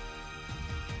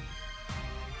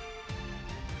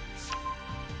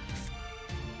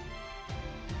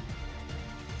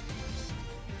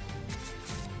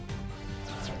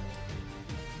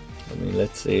 I mean,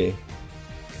 let's see.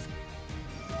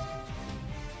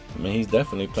 I mean, he's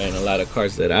definitely playing a lot of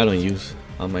cards that I don't use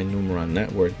on my Numeron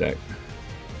Network deck.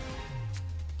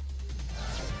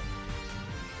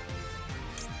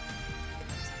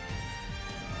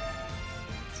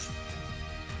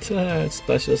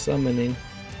 Special summoning.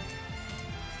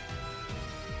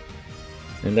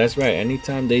 And that's right,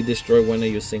 anytime they destroy one of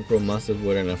your synchro monsters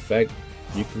with an effect,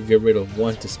 you can get rid of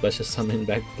one to special summon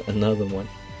back another one.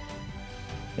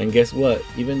 And guess what?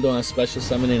 Even though I'm special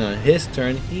summoning on his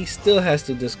turn, he still has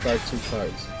to discard 2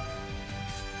 cards.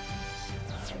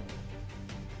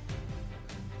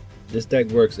 This deck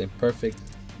works in perfect.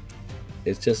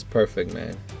 It's just perfect,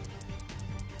 man.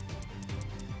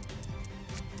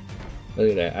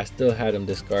 Look at that. I still had him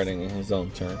discarding in his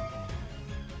own turn.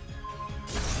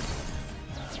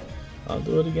 I'll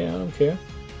do it again. I don't care.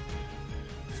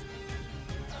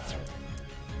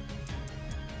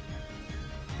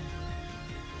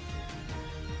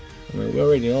 I mean, we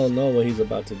already all know what he's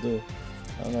about to do.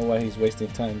 I don't know why he's wasting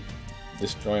time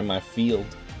destroying my field.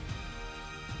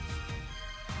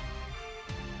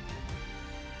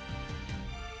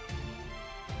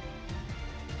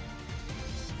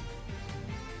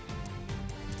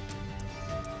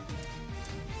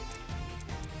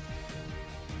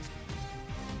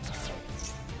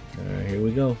 Alright, here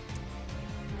we go.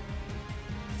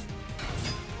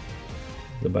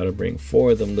 They're about to bring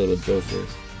 4 of them little jokers.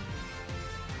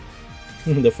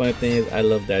 The funny thing is, I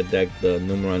love that deck, the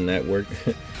Numeron Network,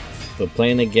 but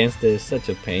playing against it is such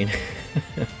a pain.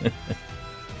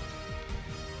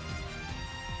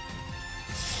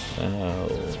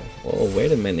 Oh,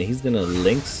 wait a minute, he's gonna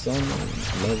link some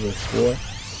level 4.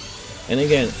 And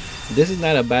again, this is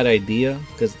not a bad idea,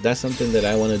 because that's something that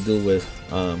I want to do with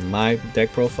my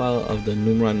deck profile of the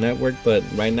Numeron Network, but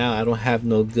right now I don't have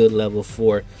no good level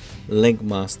 4 link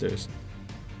monsters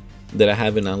that I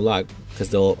haven't unlocked, because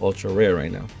they're all ultra rare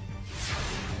right now.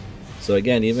 So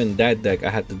again, even that deck I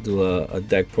had to do a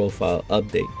deck profile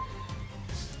update,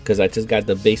 because I just got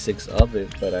the basics of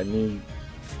it, but I need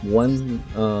one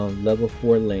level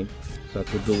 4 link so I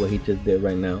could do what he just did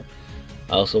right now.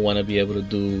 I also want to be able to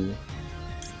do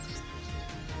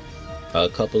a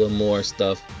couple of more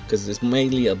stuff, because it's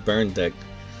mainly a burn deck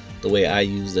the way I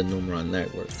use the Numeron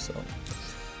Network. So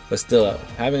but still,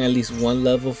 having at least one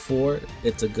level 4,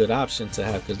 it's a good option to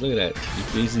have, because look at that, you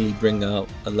can easily bring out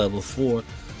a level 4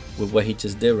 with what he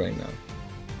just did right now.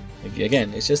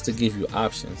 Again, it's just to give you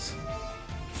options.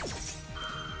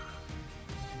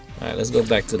 Alright, let's go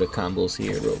back to the combos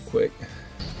here real quick.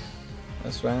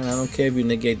 That's right, I don't care if you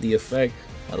negate the effect.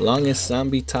 As long as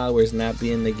Zombie Tower is not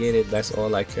being negated, that's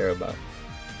all I care about.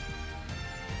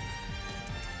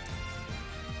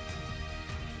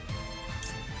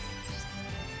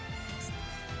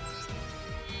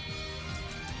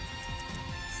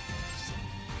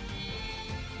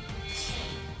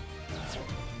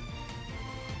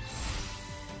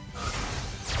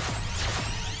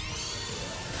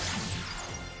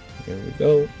 Here we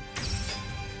go.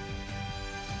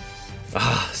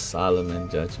 Solomon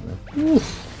Judgment.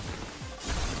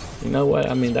 Oof. You know what?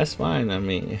 I mean, that's fine. I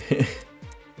mean,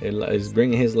 it's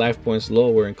bringing his life points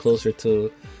lower and closer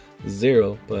to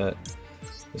 0, but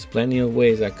there's plenty of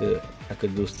ways I could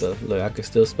do stuff. Look, I could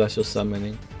still special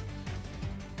summoning.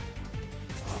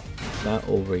 It's not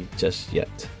over just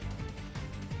yet.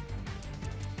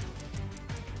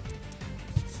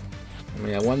 I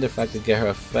mean, I wonder if I could get her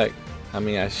effect. I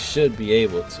mean, I should be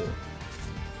able to.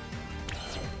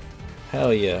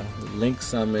 Hell yeah, link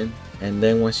summon, and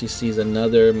then when she sees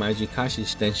another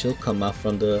Mayakashi, then she'll come out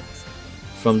from the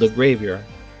graveyard.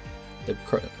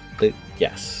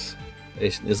 Yes,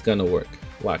 it's gonna work.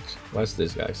 Watch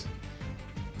this, guys.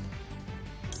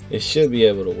 It should be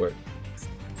able to work.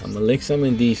 I'm gonna link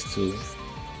summon these two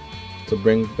to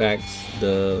bring back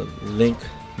the Link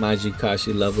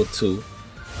Mayakashi level 2.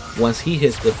 Once he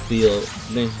hits the field,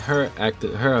 then her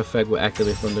effect will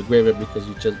activate from the graveyard because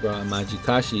you just brought out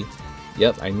Mayakashi.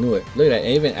 Yep, I knew it. Look at that, I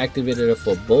even activated it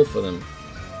for both of them.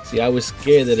 See, I was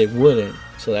scared that it wouldn't,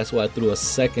 so that's why I threw a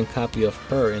second copy of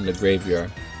her in the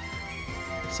graveyard.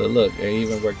 So look, it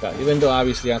even worked out. Even though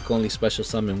obviously I can only special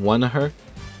summon one of her,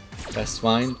 that's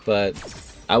fine, but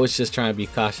I was just trying to be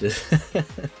cautious.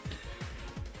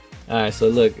 Alright, so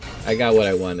look, I got what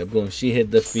I wanted. Boom, she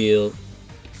hit the field.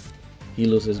 He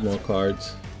loses more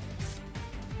cards.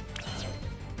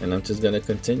 And I'm just gonna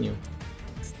continue.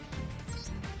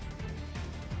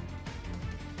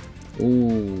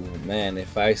 Ooh, man,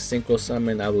 if I synchro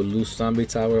summon, I would lose Zombie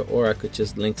Tower, or I could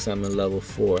just link summon level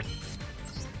 4.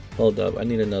 Hold up, I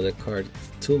need another card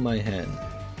to my hand.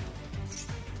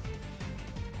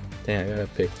 Damn, I gotta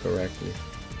pick correctly.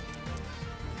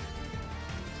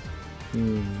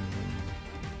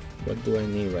 What do I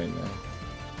need right now?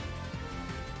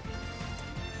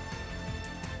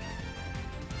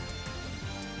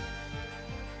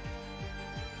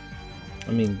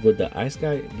 I mean, with the ice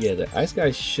guy, yeah, the ice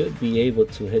guy should be able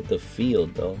to hit the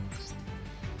field though.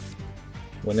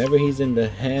 Whenever he's in the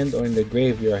hand or in the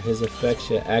graveyard, his effect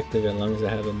should activate as long as I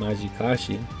have a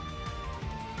Mayakashi.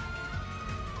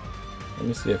 Let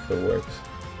me see if it works.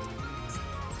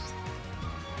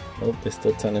 Nope, they're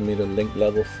still telling me to link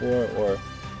level 4, or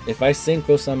if I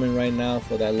synchro summon right now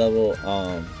for that level,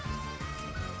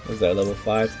 what's that, level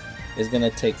 5? It's gonna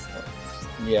take,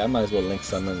 yeah, I might as well link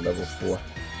summon level 4.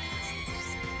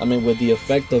 I mean, with the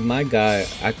effect of my guy,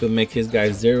 I could make his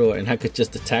guy 0 and I could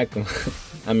just attack him.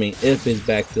 I mean, if his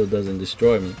backfield doesn't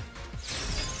destroy me.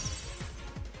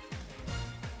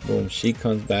 Boom, she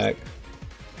comes back.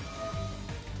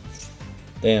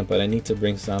 Damn, but I need to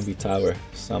bring Zombie Tower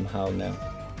somehow now.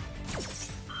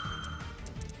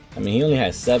 I mean, he only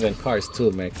has 7 cards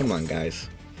too, man. Come on, guys.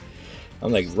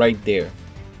 I'm like right there.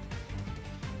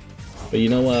 But you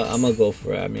know what? I'm gonna go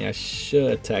for it. I mean, I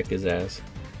should attack his ass.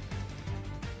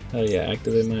 Hell yeah,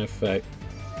 activate my effect.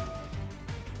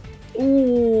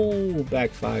 Ooh,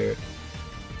 backfired.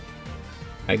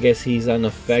 I guess he's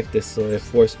unaffected, so it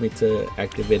forced me to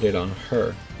activate it on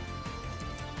her.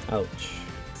 Ouch.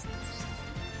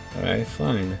 Alright,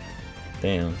 fine.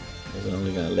 Damn, it's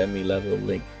only gonna let me level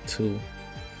Link 2.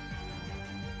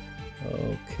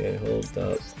 Okay, hold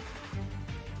up.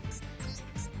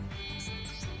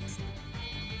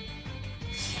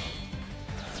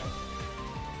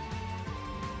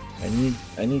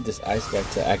 I need this ice guy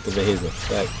to activate his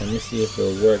effect. Let me see if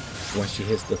it'll work once she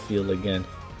hits the field again.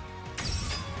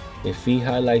 If he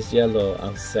highlights yellow,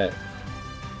 I'm set.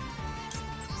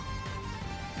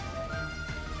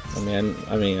 I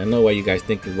mean, I know why you guys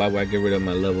think, why would I get rid of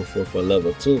my level 4 for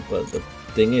level 2? But the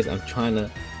thing is, I'm trying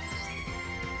to.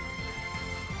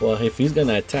 Well, if he's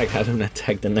gonna attack, have him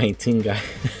attack the 19 guy,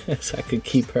 so I could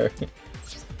keep her.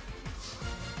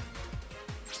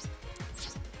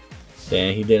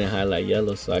 Damn, he didn't highlight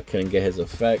yellow, so I couldn't get his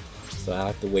effect. So I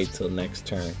have to wait till next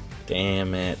turn.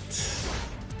 Damn it.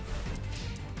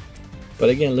 But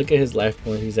again, look at his life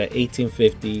points. He's at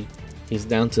 1850. He's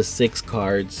down to 6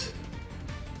 cards.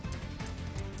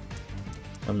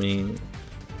 I mean,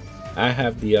 I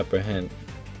have the upper hand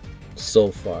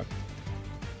so far.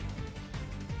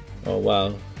 Oh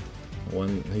wow.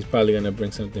 He's probably gonna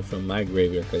bring something from my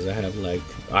graveyard because I have like,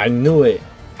 I knew it.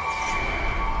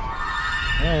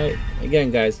 Alright, again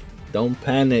guys, don't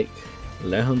panic.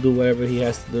 Let him do whatever he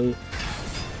has to do.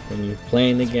 When you're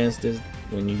playing against this,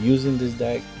 when you're using this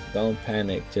deck, don't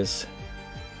panic. Just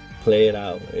play it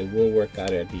out. It will work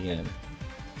out at the end.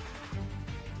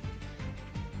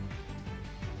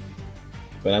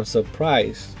 But I'm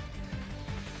surprised.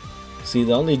 See,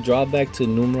 the only drawback to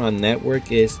Numeron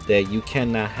Network is that you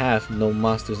cannot have no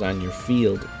monsters on your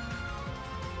field,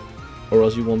 or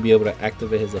else you won't be able to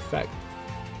activate his effect.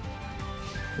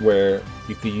 Where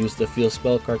you could use the field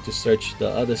spell card to search the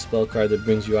other spell card that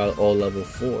brings you out all level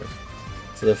 4s.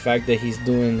 So the fact that he's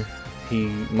doing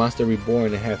Monster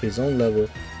Reborn and have his own level,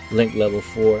 Link level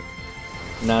 4,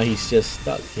 now he's just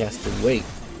stuck. He has to wait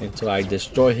until I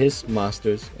destroy his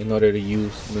monsters in order to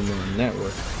use Numeron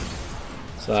Network.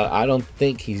 So I don't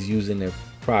think he's using it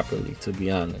properly, to be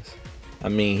honest. I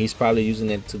mean, he's probably using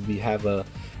it to have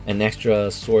an extra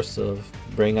source of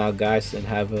bring out guys and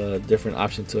have a different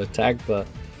option to attack, but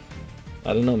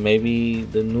I don't know, maybe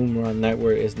the Numeron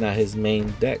Network is not his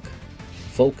main deck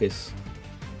focus.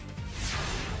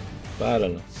 But I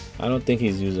don't know. I don't think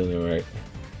he's using it right.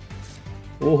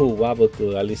 Ooh,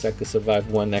 waboku. At least I could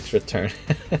survive one extra turn.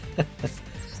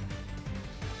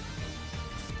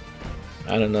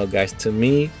 I don't know, guys. To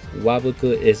me,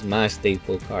 Waboku is my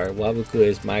staple card. Waboku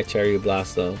is my Cherry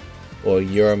Blossom or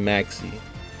your Maxi.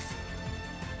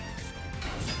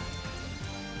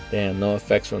 Damn, no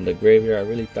effects from the graveyard. I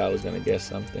really thought I was gonna get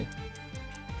something.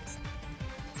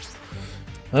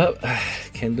 Well,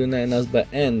 can't do nothing else but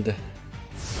end.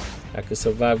 I could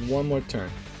survive one more turn.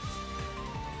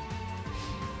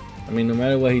 I mean, no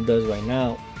matter what he does right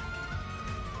now,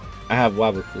 I have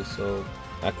Waboku, so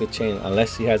I could change.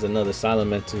 Unless he has another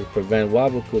Solomon to prevent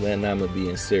Waboku, then I'm gonna be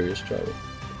in serious trouble.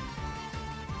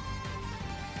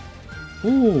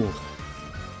 Ooh.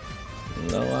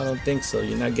 No, I don't think so.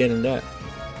 You're not getting that.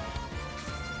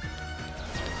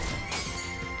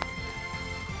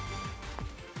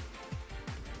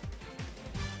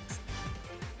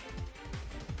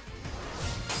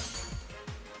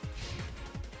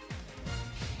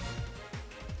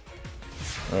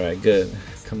 Alright, good.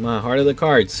 Come on, heart of the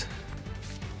cards.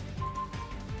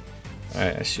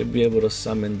 Alright, I should be able to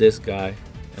summon this guy.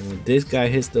 And when this guy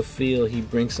hits the field, he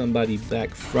brings somebody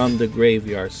back from the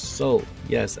graveyard. So,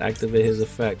 yes, activate his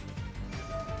effect.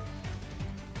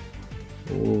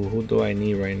 Ooh, who do I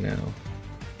need right now?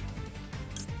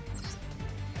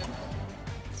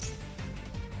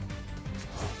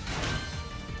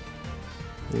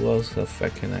 Who else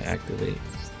effect can I activate?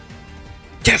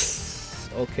 Yes!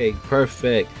 Okay,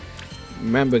 perfect.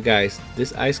 Remember, guys,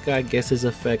 this ice guy gets his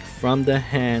effect from the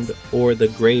hand or the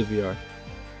graveyard.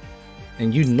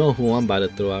 And you know who I'm about to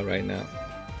throw out right now.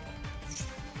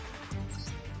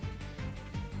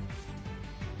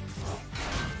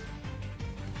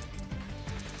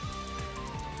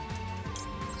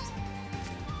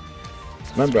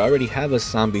 Remember, I already have a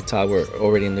zombie tower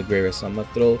already in the graveyard, so I'm gonna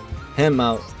throw him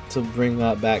out to bring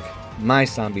back my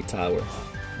zombie tower,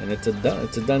 and it's a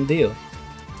done deal.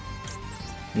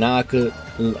 Now I could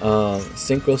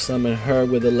synchro summon her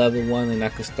with a level 1, and I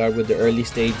could start with the early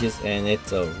stages, and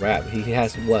it's a wrap. He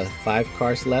has what, 5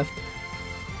 cards left?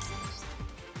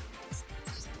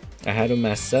 I had him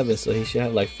at 7, so he should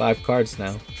have like 5 cards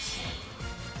now.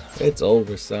 It's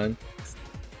over, son.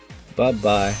 Bye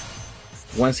bye.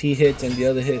 Once he hits and the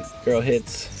other girl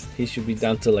hits, he should be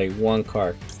down to like 1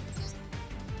 card.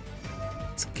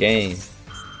 It's game.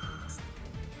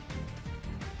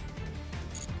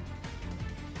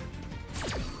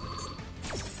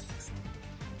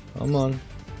 Come on.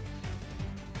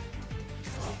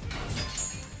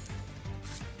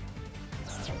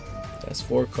 That's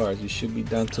 4 cards. You should be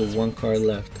down to 1 card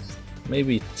left.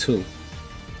 Maybe 2.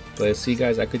 But see,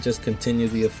 guys, I could just continue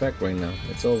the effect right now.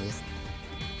 It's over.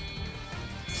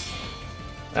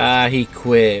 Ah, he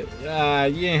quit. Ah,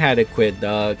 you ain't had to quit,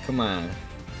 dog. Come on.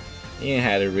 You ain't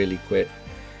had to really quit.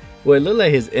 Well, it looked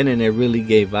like his internet really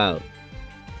gave out.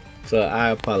 So I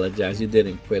apologize, you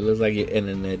didn't quit. Looks like your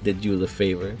internet did you the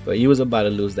favor. But you was about to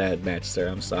lose that match, sir.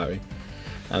 I'm sorry.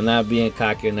 I'm not being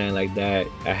cocky or nothing like that.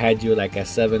 I had you like at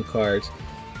 7 cards.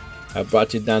 I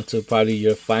brought you down to probably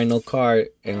your final card,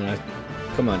 and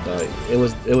come on, dog. It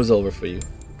was over for you.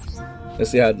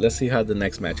 Let's see how the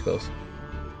next match goes.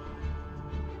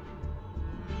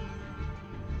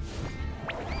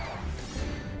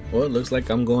 Well, it looks like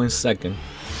I'm going second.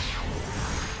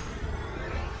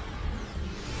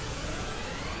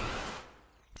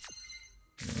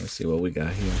 Let's see what we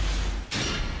got here.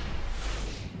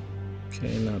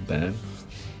 Okay, not bad.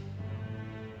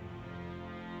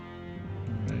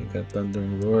 Alright, got Thunder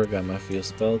and Roar, got my field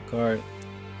spell card.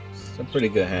 It's a pretty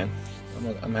good hand.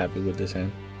 I'm happy with this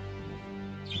hand.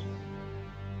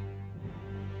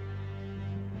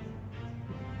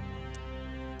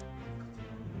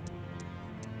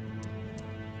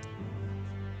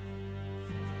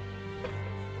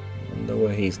 Wonder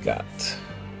what he's got.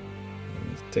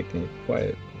 He's taking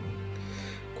quite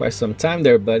some time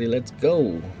there, buddy. Let's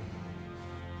go.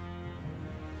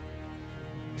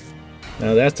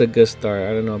 Now that's a good start.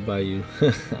 I don't know about you.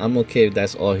 I'm okay if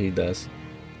that's all he does.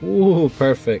 Ooh,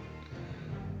 perfect.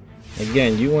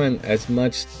 Again, you want as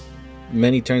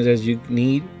many turns as you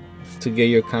need to get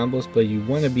your combos, but you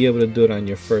want to be able to do it on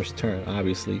your first turn,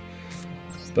 obviously.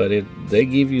 But they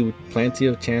give you plenty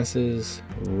of chances.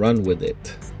 Run with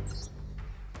it.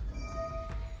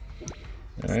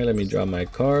 All right, let me draw my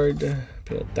card.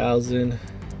 Pay 1,000.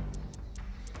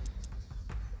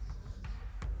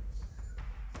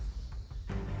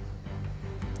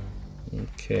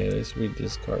 Okay, let's read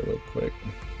this card real quick.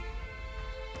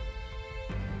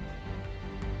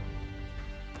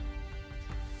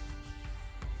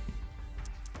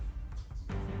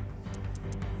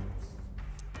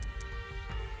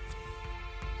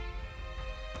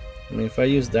 I mean, if I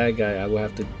use that guy, I will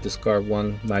have to discard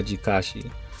 1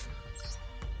 Mayakashi.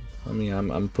 I mean,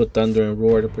 I'm put Thunder and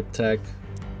Roar to protect.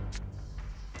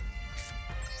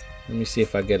 Let me see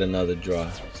if I get another draw.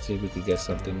 See if we could get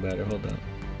something better. Hold on.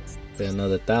 Pay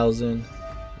another 1,000.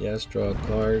 Yes, draw a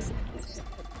card.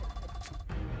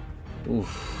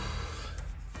 Oof.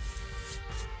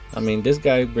 I mean, this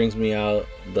guy brings me out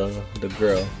the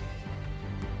girl.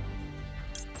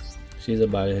 She's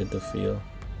about to hit the field.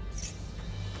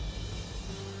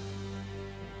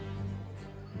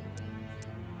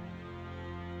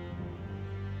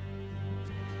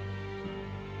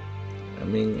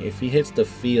 I mean, if he hits the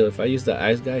field, if I use the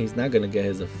ice guy, he's not gonna get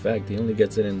his effect. He only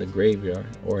gets it in the graveyard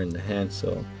or in the hand.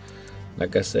 So,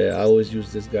 like I said, I always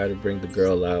use this guy to bring the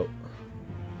girl out.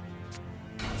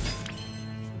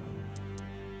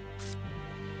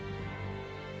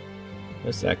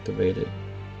 Let's activate it.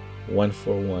 1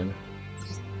 for 1.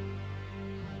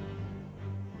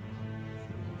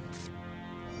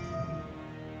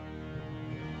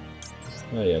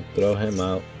 Oh yeah, throw him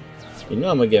out. You know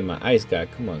I'm gonna get my ice guy.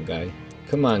 Come on, guy.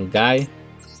 Come on, guy.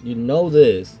 You know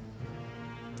this.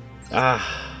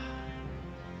 Ah.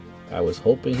 I was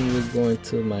hoping he was going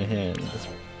to my hand.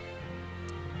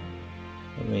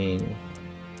 I mean,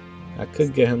 I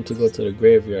could get him to go to the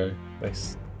graveyard.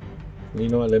 You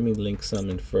know what? Let me link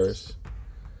summon first.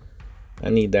 I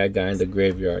need that guy in the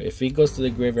graveyard. If he goes to the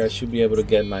graveyard, I should be able to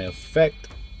get my effect.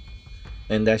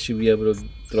 And that should be able to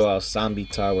throw out Zombie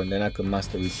Tower. And then I could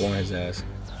Monster Reborn his ass.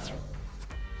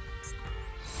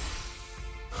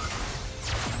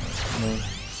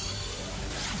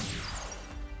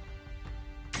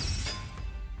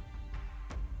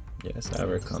 Yes, I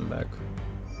ever come back.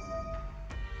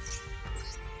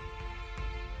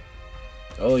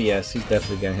 Oh yes, he's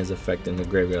definitely getting his effect in the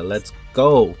graveyard. Let's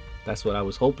go. That's what I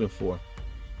was hoping for.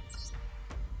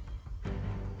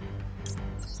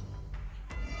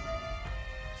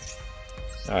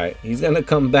 Alright, he's gonna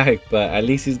come back, but at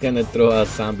least he's gonna throw out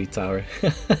Zombie Tower.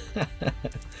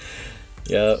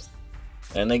 Yep.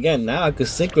 And again, now I could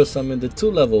synchro summon the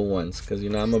 2 level ones, because you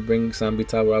know I'm gonna bring Zombie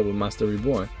Tower out with Monster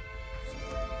Reborn.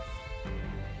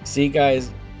 See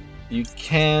guys, you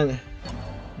can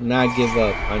not give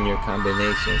up on your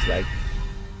combinations. Like,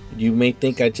 you may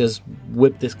think I just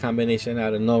whipped this combination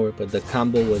out of nowhere, but the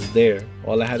combo was there.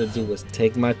 All I had to do was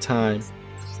take my time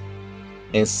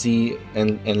and see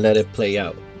and let it play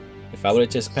out. If I would have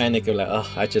just panicked and like, oh,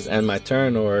 I just end my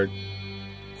turn or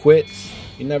quit,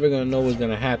 you're never gonna know what's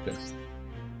gonna happen.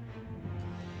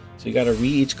 So you gotta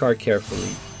read each card carefully,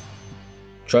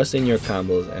 trust in your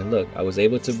combos, and look, I was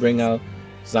able to bring out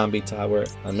Zombie Tower.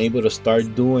 I'm able to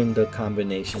start doing the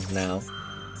combinations now,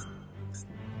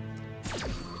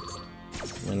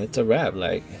 and it's a wrap.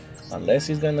 Like, unless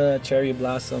he's gonna Cherry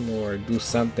Blossom or do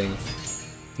something,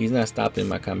 he's not stopping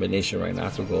my combination right now. I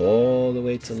could go all the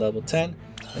way to level 10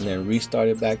 and then restart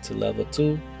it back to level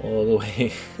 2 all the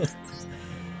way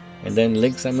and then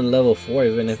link summon level 4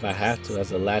 even if I have to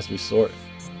as a last resort.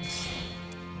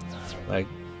 Like,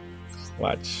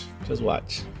 watch, just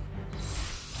watch.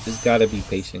 Just gotta be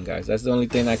patient, guys. That's the only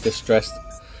thing I could stress.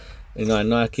 You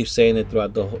know I keep saying it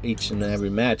throughout the whole, each and every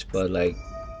match, but like,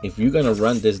 if you're gonna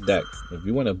run this deck, if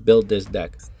you want to build this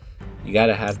deck, you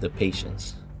gotta have the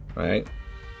patience, right?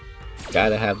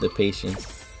 Gotta have the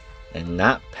patience and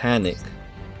not panic,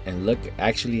 and look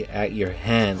actually at your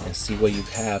hand and see what you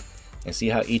have and see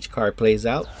how each card plays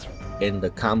out, and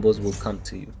the combos will come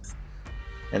to you.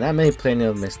 And I made plenty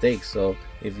of mistakes, so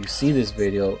if you see this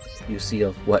video, you see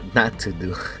of what not to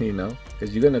do, you know,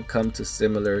 because you're gonna come to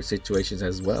similar situations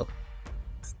as well.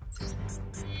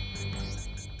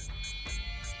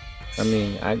 I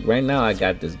mean, right now I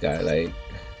got this guy. Like,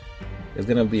 it's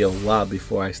gonna be a while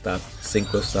before I stop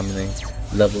synchro summoning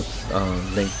level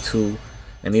link 2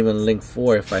 and even link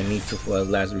 4 if I need to for a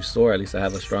last resort. At least I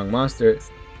have a strong monster.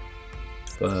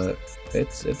 But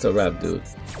it's a wrap, dude.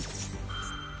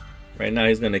 Right now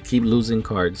he's gonna keep losing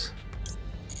cards.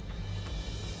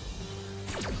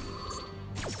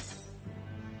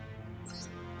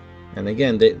 And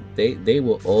again, they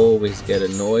will always get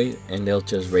annoyed and they'll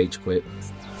just rage quit.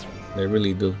 They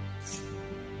really do.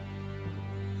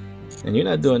 And you're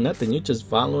not doing nothing, you're just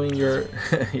following your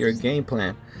your game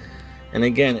plan. And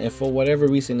again, if for whatever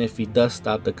reason, if he does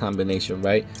stop the combination,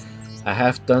 right, I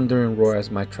have Thunder and Roar as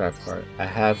my trap card. I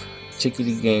have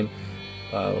Chicken Game,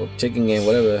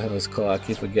 whatever the hell it's called, I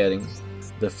keep forgetting,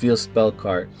 the Field Spell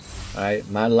card. Alright,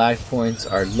 my life points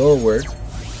are lower,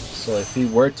 so if he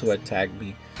were to attack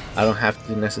me, I don't have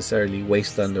to necessarily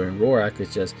waste Thunder and Roar. I could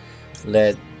just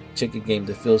let Chicken Game,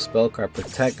 the Field Spell card,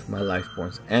 protect my life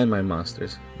points and my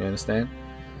monsters. You understand?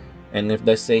 And if,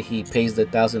 let's say, he pays the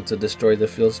 1,000 to destroy the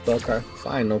Field Spell card,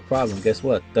 fine, no problem. Guess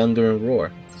what? Thunder and Roar.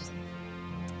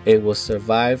 It will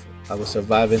survive I will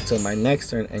survive until my next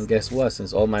turn, and guess what?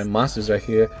 Since all my monsters are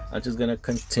here, I'm just gonna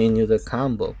continue the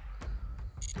combo.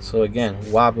 So again,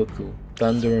 Waboku,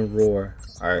 Thunder and Roar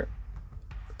are,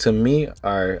 to me,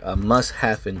 are a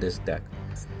must-have in this deck.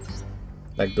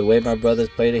 Like the way my brother's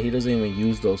played it, he doesn't even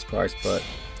use those cards, but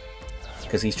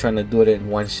because he's trying to do it in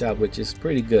one shot, which is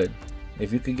pretty good.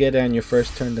 If you could get it on your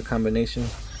first turn, the combination,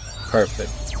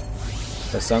 perfect.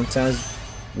 But sometimes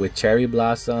with Cherry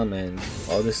Blossom and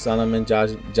all this Solomon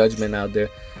Judgment out there,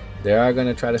 they are going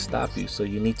to try to stop you. So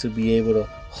you need to be able to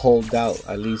hold out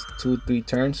at least 2-3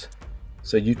 turns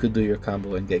so you could do your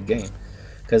combo and get game.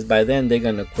 Because by then they're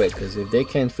going to quit. Because if they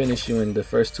can't finish you in the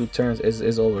first 2 turns,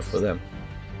 it's over for them.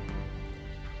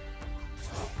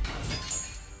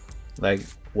 Like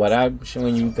what I'm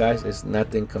showing you guys is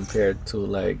nothing compared to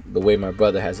like the way my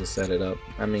brother has it set it up.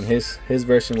 I mean his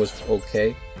version was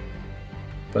okay,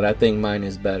 but I think mine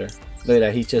is better. Look at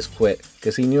that, he just quit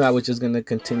because he knew I was just gonna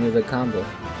continue the combo.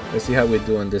 Let's see how we're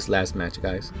doing this last match,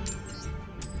 guys.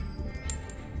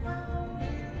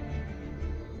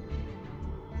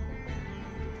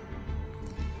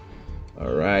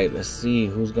 All right, let's see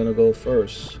who's gonna go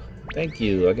first. Thank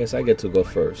you. I guess I get to go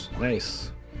first.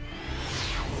 Nice.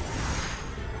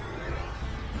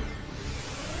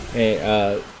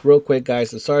 Hey, real quick,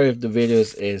 guys. I'm sorry if the video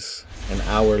is an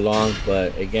hour long,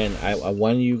 but again, I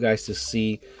want you guys to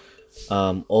see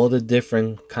all the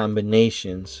different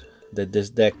combinations that this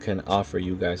deck can offer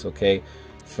you guys. Okay,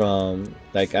 from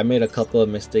like I made a couple of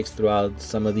mistakes throughout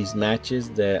some of these matches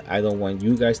that I don't want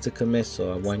you guys to commit,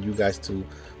 so I want you guys to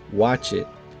watch it.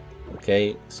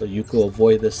 Okay, so you could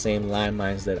avoid the same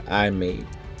landmines that I made.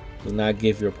 Do not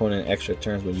give your opponent extra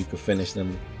turns when you could finish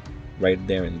them right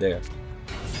there and there.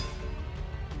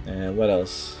 And what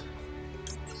else?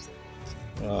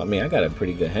 I mean, I got a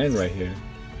pretty good hand right here.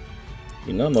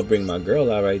 You know I'm gonna bring my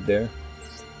girl out right there.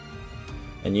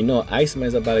 And you know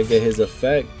Iceman's about to get his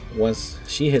effect once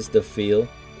she hits the field.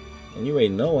 And you already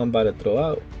know I'm about to throw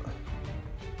out.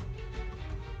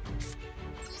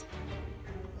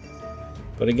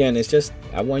 But again, it's just,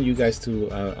 I want you guys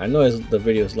to, I know the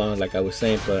video is long like I was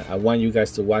saying, but I want you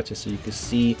guys to watch it so you can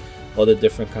see all the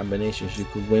different combinations. You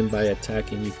could win by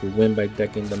attacking, you could win by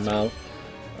decking them out.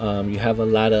 You have a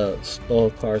lot of stall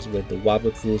cards with the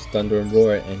Waboku's, Thunder and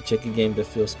Roar, and Chicken Game the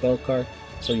Field spell card.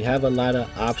 So you have a lot of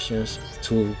options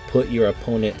to put your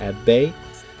opponent at bay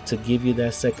to give you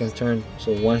that second turn.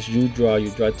 So once you draw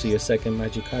to your second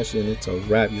Mayakashi and it's a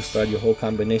wrap. You start your whole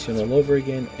combination all over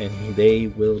again and they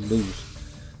will lose.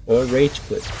 Or rage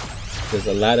quit. There's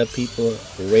a lot of people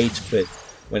rage quit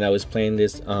when I was playing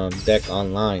this deck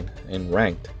online and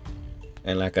ranked.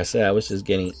 And like I said, I was just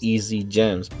getting easy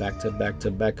gems back to back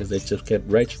to back because they just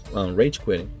kept rage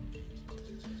quitting.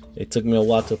 It took me a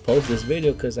while to post this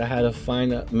video because I had to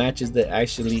find matches that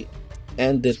actually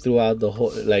ended throughout the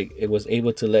whole, like it was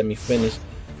able to let me finish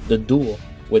the duel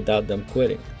without them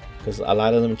quitting, because a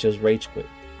lot of them just rage quit.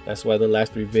 That's why the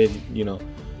last 3 videos, you know,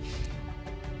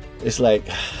 it's like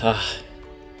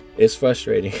it's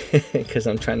frustrating because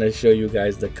I'm trying to show you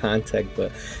guys the contact,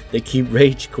 but they keep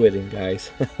rage quitting,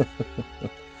 guys.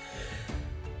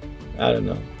 I don't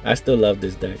know. I still love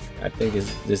this deck. I think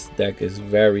this deck is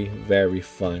very, very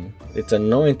fun. It's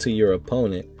annoying to your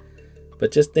opponent,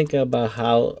 but just thinking about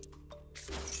how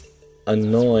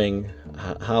annoyed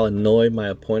my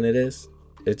opponent is,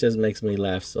 it just makes me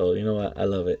laugh. So you know what? I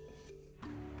love it.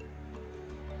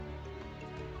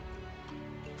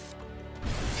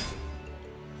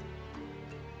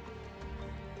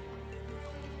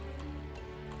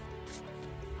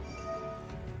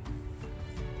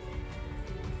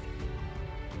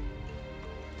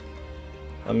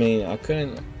 I mean, I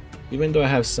couldn't, even though I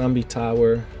have Zombie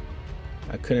Tower,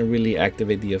 I couldn't really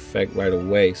activate the effect right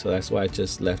away, so that's why I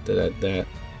just left it at that.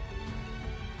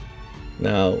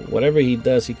 Now, whatever he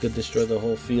does, he could destroy the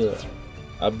whole field.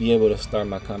 I'll be able to start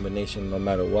my combination no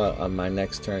matter what on my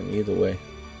next turn either way.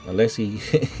 Unless he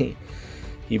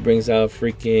he brings out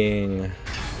freaking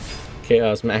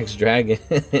Chaos Max Dragon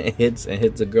and hits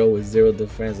a girl with 0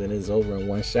 defense and it's over in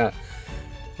 1 shot.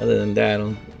 Other than that,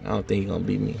 I don't think he's gonna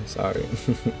beat me. Sorry.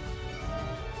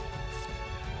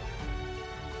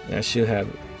 That should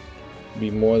be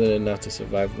more than enough to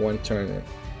survive 1 turn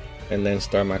and then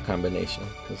start my combination,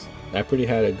 because I pretty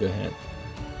had a good hand.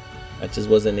 I just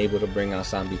wasn't able to bring out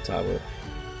Zombie Tower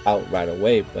out right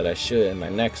away, but I should in my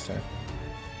next turn.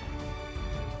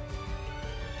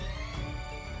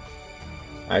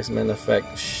 Iceman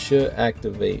effect should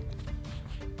activate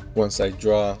once I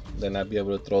draw, then I'll be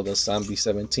able to throw the Zombie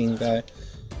 17 guy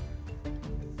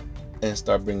and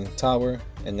start bringing tower,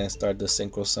 and then start the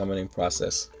synchro summoning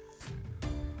process.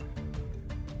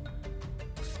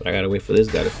 But I gotta wait for this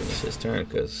guy to finish his turn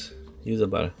because he's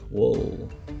about to... Whoa.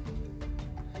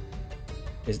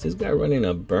 Is this guy running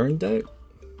a burn deck?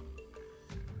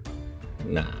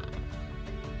 Nah.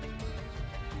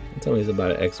 Tell me he's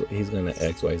about to he's gonna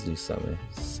XYZ summon.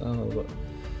 Son of a...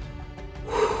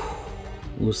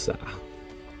 Usa.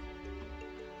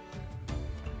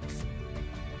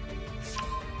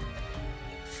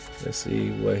 Let's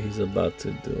see what he's about to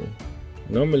do.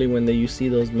 Normally when you see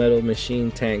those metal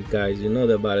machine tank guys, you know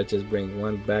they're about to just bring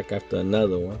one back after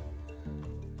another one.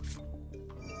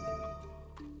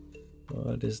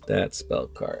 What is that spell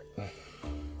card?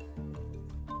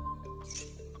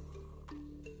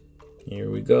 Here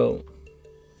we go.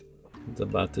 It's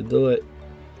about to do it.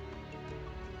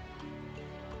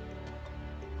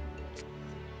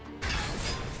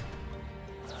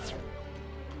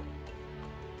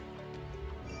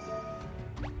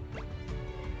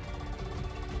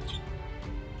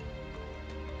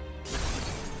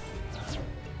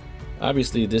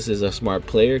 Obviously this is a smart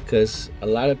player because a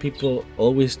lot of people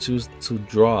always choose to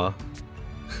draw.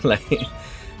 Like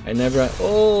I never...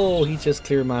 Oh, he just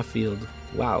cleared my field.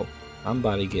 Wow, I'm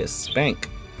about to get spanked.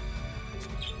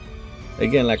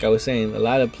 Again, like I was saying, a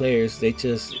lot of players, they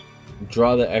just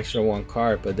draw the extra one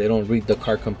card, but they don't read the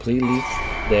card completely.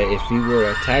 That if he were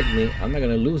to attack me, I'm not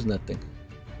gonna lose nothing.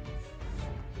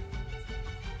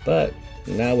 But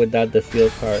now without the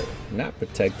field card not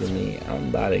protecting me, I'm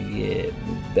about to get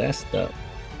messed up.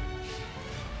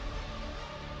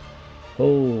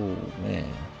 Oh man.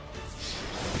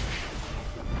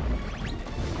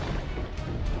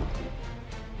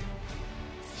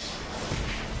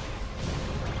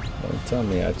 Don't tell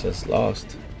me I just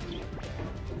lost.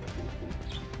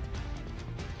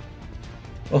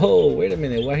 Oh, wait a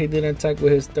minute. Why he didn't attack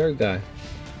with his third guy?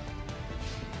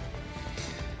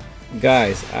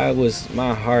 Guys,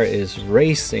 my heart is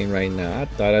racing right now. I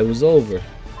thought I was over.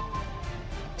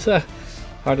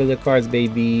 Heart of the cards,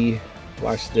 baby.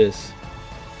 Watch this.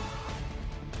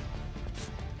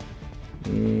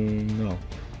 No.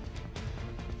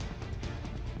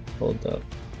 Hold up.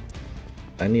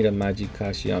 I need a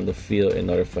Mayakashi on the field in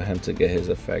order for him to get his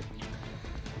effect.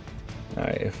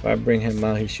 Alright, if I bring him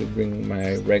out, he should bring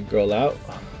my red girl out.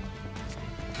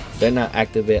 Then I'll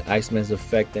activate Iceman's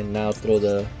effect and now throw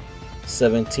the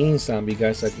 17 zombie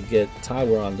guys so I could get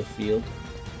Tower on the field.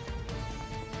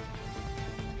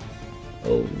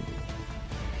 Oh,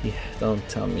 don't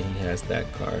tell me he has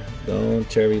that card. Don't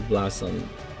Cherry Blossom.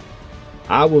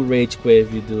 I will rage quit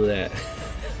if you do that.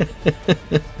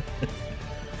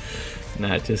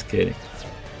 Nah, just kidding.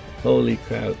 Holy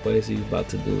crap, what is he about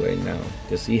to do right now?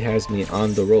 Because he has me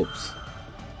on the ropes.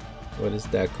 What does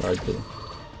that card do?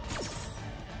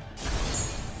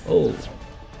 Oh,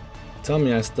 tell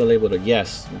me I'm still able to,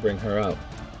 yes, bring her out.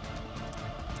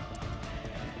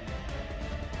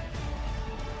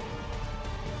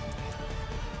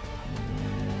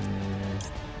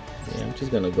 Yeah, I'm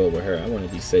just gonna go with her. I want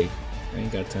to be safe. I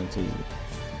ain't got time to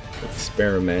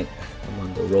experiment. I'm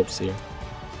on the ropes here.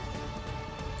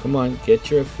 Come on,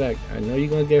 get your effect. I know you're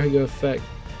gonna get your effect.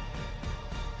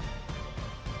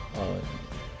 Oh,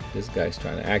 this guy's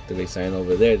trying to activate something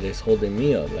over there that's holding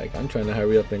me up. Like, I'm trying to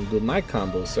hurry up and do my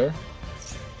combo, sir.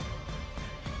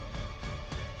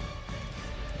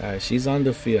 Alright, she's on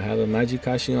the field. Have a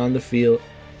Mayakashi on the field.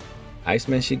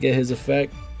 Iceman should get his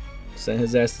effect. Send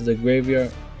his ass to the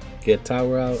graveyard. Get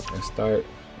Tower out and start.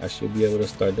 I should be able to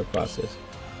start the process.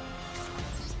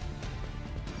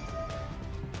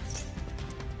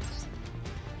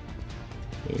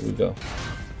 Here we go.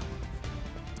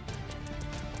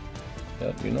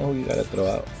 Yep, you know who you gotta throw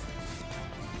out.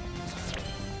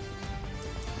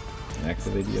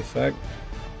 Activate the effect.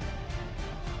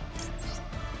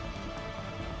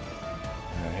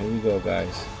 Alright, here we go,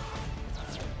 guys.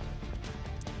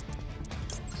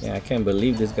 Yeah, I can't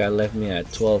believe this guy left me at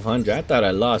 1200. I thought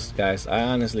I lost, guys. I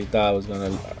honestly thought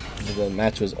the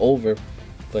match was over,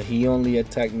 but he only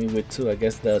attacked me with 2. I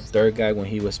guess the third guy, when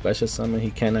he was special summoned,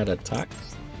 he cannot attack.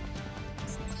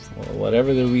 Well,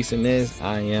 whatever the reason is,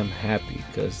 I am happy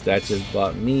because that just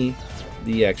bought me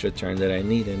the extra turn that I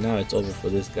need, and now it's over for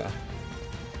this guy.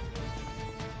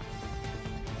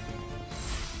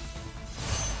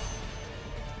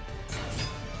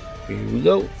 Here we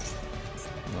go.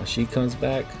 Now she comes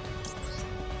back,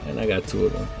 and I got 2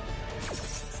 of them.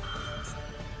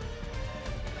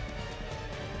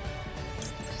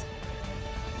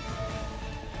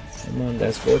 Come on,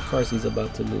 that's 4 cards he's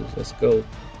about to lose. Let's go.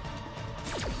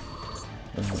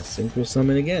 Synchro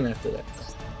summon again after that.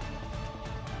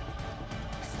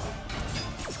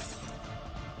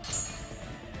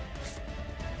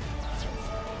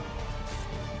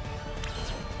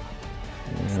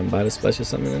 And I'm about to special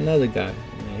summon another guy.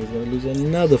 And he's going to lose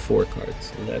another 4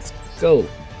 cards. Let's go.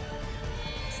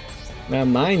 Now,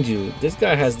 mind you, this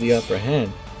guy has the upper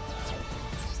hand.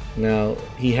 Now,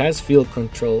 he has field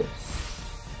control.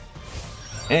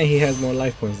 And he has more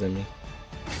life points than me.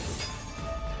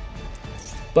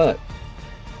 But,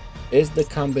 is the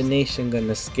combination going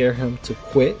to scare him to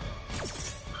quit?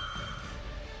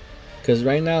 Because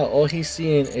right now, all he's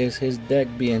seeing is his deck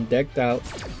being decked out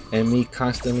and me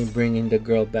constantly bringing the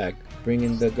girl back.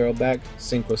 Bringing the girl back,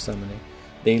 synchro summoning.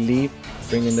 They leave,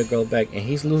 bringing the girl back. And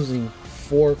he's losing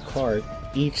 4 cards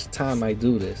each time I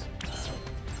do this.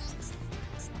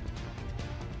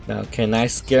 Now, can I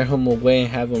scare him away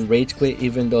and have him rage quit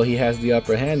even though he has the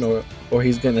upper hand? Or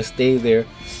he's going to stay there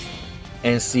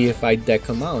and see if I deck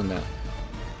him out now?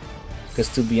 Because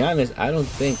to be honest, I don't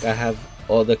think I have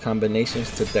all the combinations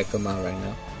to deck him out right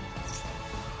now.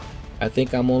 I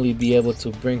think I'm only be able to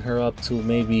bring her up to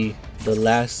maybe the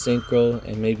last synchro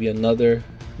and maybe another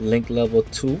link level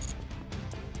 2.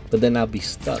 But then I'll be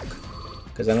stuck.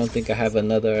 Because I don't think I have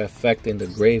another effect in the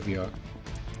graveyard.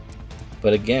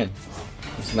 But again,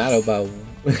 it's not about,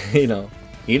 you know,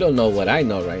 he don't know what I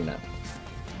know right now.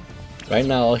 Right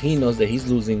now, all he knows that he's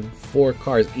losing 4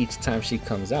 cards each time she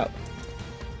comes out.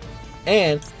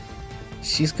 And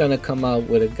she's gonna come out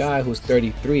with a guy who's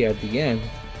 33 at the end,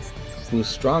 who's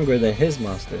stronger than his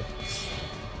monster.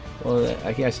 Well,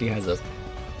 he actually has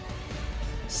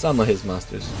some of his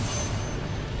monsters.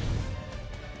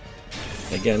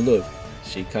 Again, look,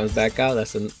 she comes back out.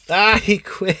 That's he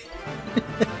quit.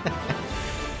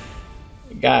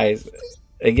 Guys,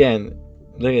 again,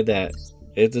 look at that.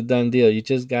 It's a done deal. You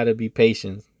just gotta be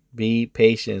patient. Be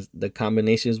patient. The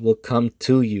combinations will come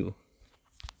to you.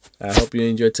 I hope you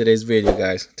enjoyed today's video,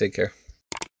 guys. Take care.